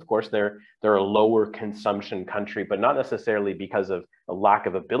regulated. And of course, they're a lower consumption country, but not necessarily because of a lack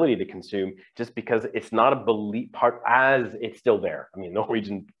of ability to consume, just because it's not a belief part, as it's still there. I mean,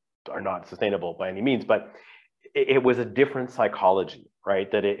 Norwegians are not sustainable by any means, but it was a different psychology,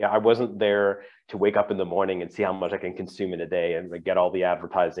 right? That I wasn't there to wake up in the morning and see how much I can consume in a day and get all the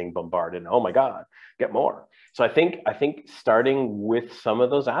advertising bombarded. And, oh my God, get more. So I think starting with some of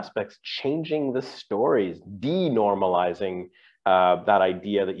those aspects, changing the stories, denormalizing that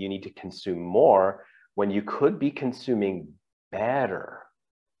idea that you need to consume more when you could be consuming better.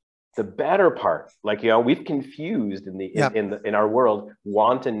 The better part, we've confused in our world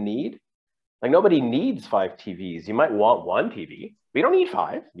want and need. Like, nobody needs 5 TVs. You might want 1 TV, but you don't need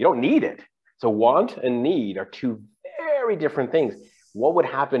 5. You don't need it. So want and need are 2 very different things. What would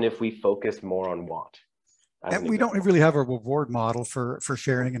happen if we focus more on want? And we don't really have a reward model for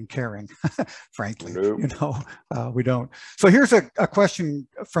sharing and caring, frankly. Nope. We don't. So here's a question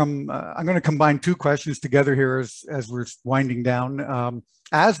from, I'm going to combine 2 questions together here as we're winding down.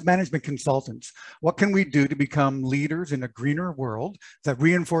 As management consultants, what can we do to become leaders in a greener world that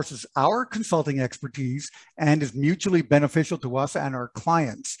reinforces our consulting expertise and is mutually beneficial to us and our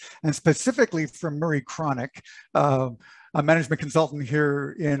clients? And specifically from Murray Cronick, a management consultant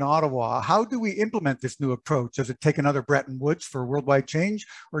here in Ottawa, how do we implement this new approach? Does it take another Bretton Woods for worldwide change,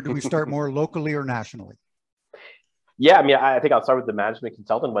 or do we start more locally or nationally? Yeah, I mean, I think I'll start with the management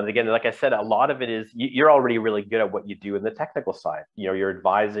consultant one. Again, like I said, a lot of it is you're already really good at what you do in the technical side. You're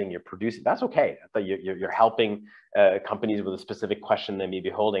advising, you're producing. That's okay. You're helping companies with a specific question they may be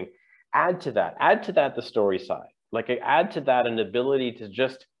holding. Add to that the story side. Add to that an ability to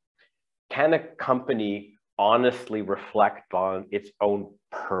just, can a company honestly reflect on its own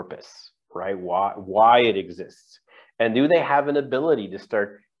purpose, right? Why it exists, and do they have an ability to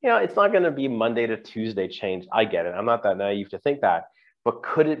start? It's not going to be Monday to Tuesday change. I get it. I'm not that naive to think that, but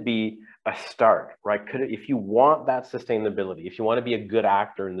could it be a start, right? If you want that sustainability, if you want to be a good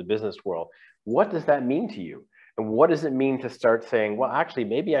actor in the business world, what does that mean to you? And what does it mean to start saying, well, actually,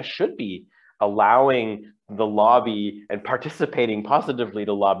 maybe I should be allowing the lobby and participating positively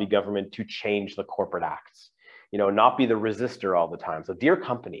to lobby government to change the corporate acts, not be the resistor all the time. So dear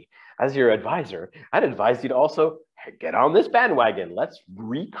company, as your advisor, I'd advise you to also get on this bandwagon. Let's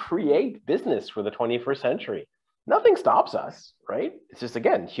recreate business for the 21st century. Nothing stops us, right? It's just,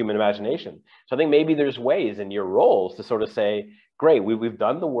 again, human imagination. So I think maybe there's ways in your roles to sort of say, great, we've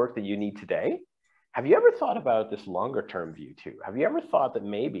done the work that you need today. Have you ever thought about this longer term view too? Have you ever thought that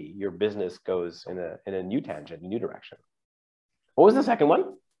maybe your business goes in a new tangent, a new direction? What was the second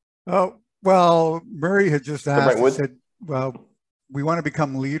one? Oh, well, Murray had just asked, he said, well, we want to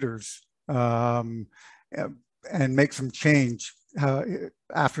become leaders and make some change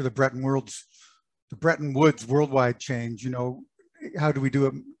after the Bretton Woods worldwide change. How do we do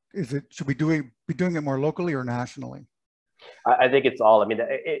it? Should we be doing it more locally or nationally? I think it's all. I mean,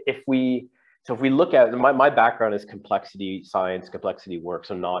 if we look at my background is complexity science, complexity work.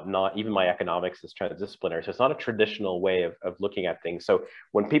 So not even my economics is transdisciplinary. So it's not a traditional way of looking at things. So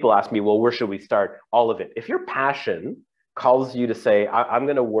when people ask me, well, where should we start? All of it. If your passion calls you to say, I'm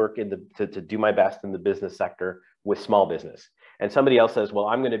going to work to do my best in the business sector with small business, And somebody else says, well,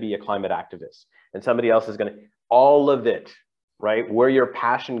 I'm going to be a climate activist. And somebody else is going to, all of it, right? Where your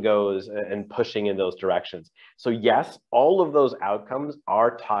passion goes and pushing in those directions. So yes, all of those outcomes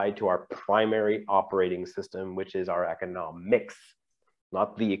are tied to our primary operating system, which is our economics,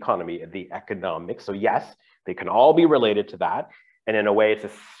 not the economy, the economics. So yes, they can all be related to that. And in a way, it's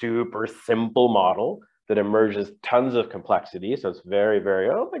a super simple model that emerges tons of complexity. So it's very, very,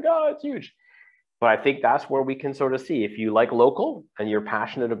 oh my God, it's huge. But I think that's where we can sort of see, if you like local and you're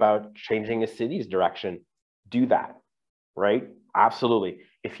passionate about changing a city's direction, do that, right? Absolutely.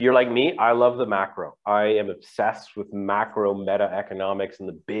 If you're like me, I love the macro. I am obsessed with macro meta economics and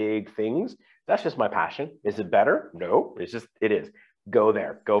the big things. That's just my passion. Is it better? No, it's just, it is. Go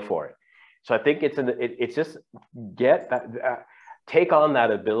there, go for it. So I think it's just get that, take on that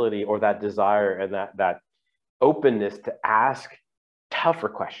ability or that desire and that openness to ask tougher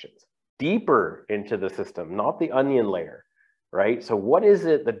questions, deeper into the system, not the onion layer, right? So what is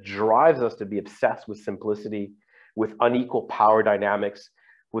it that drives us to be obsessed with simplicity, with unequal power dynamics,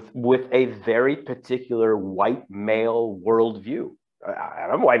 with a very particular white male worldview?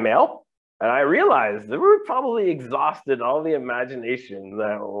 I'm a white male, and I realized that we're probably exhausted all the imagination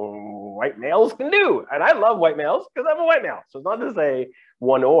that white males can do. And I love white males because I'm a white male. So it's not to say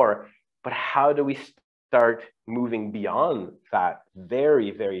one or, but how do we start moving beyond that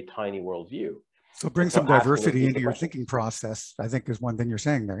very, very tiny worldview? So bring some diversity into your thinking process, I think is one thing you're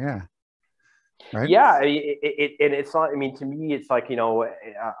saying there, yeah. Right? Yeah, and it's not, I mean, to me, it's like, you know,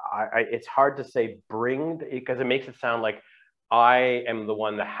 it's hard to say bring, because it makes it sound like I am the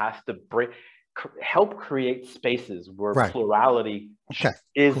one that has to help create spaces where plurality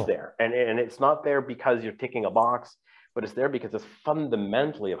is there. And it's not there because you're ticking a box, but it's there because it's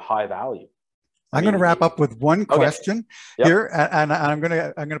fundamentally of high value. I'm going to wrap up with one question here, and I'm going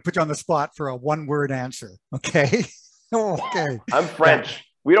to put you on the spot for a one-word answer. Okay. Okay. I'm French.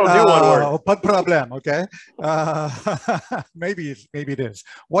 We don't do one word. Pas de problème. Okay. Maybe it is.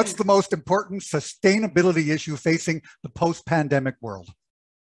 What's the most important sustainability issue facing the post-pandemic world?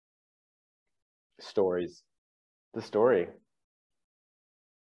 Stories. The story.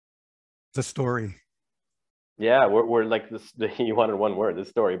 The story. Yeah, we're like this. You wanted one word, the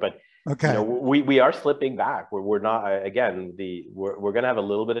story, but okay, you know, we are slipping back. We're not, again, we're going to have a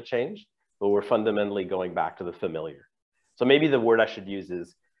little bit of change, but we're fundamentally going back to the familiar. So maybe the word I should use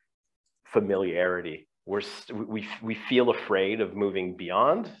is familiarity. We feel afraid of moving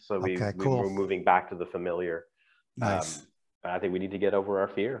beyond, so we're moving back to the familiar. Nice. I think we need to get over our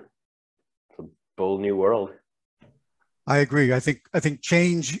fear. It's a bold new world. I agree. I think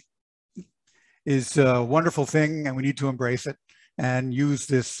change is a wonderful thing, and we need to embrace it and use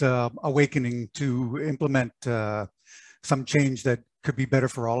this awakening to implement some change that could be better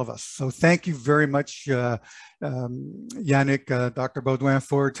for all of us. So thank you very much, Yannick, Dr. Beaudoin,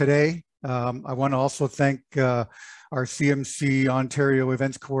 for today. I want to also thank our CMC Ontario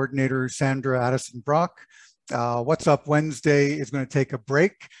events coordinator, Sandra Addison-Brock. What's Up Wednesday is going to take a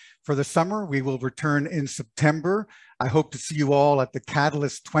break for the summer. We will return in September. I hope to see you all at the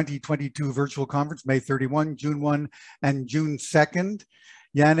Catalyst 2022 virtual conference, May 31, June 1, and June 2nd.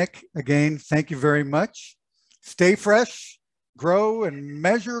 Yannick, again, thank you very much. Stay fresh, grow, and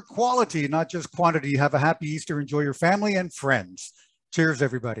measure quality, not just quantity. Have a happy Easter. Enjoy your family and friends. Cheers,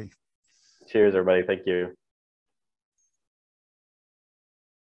 everybody. Cheers, everybody. Thank you.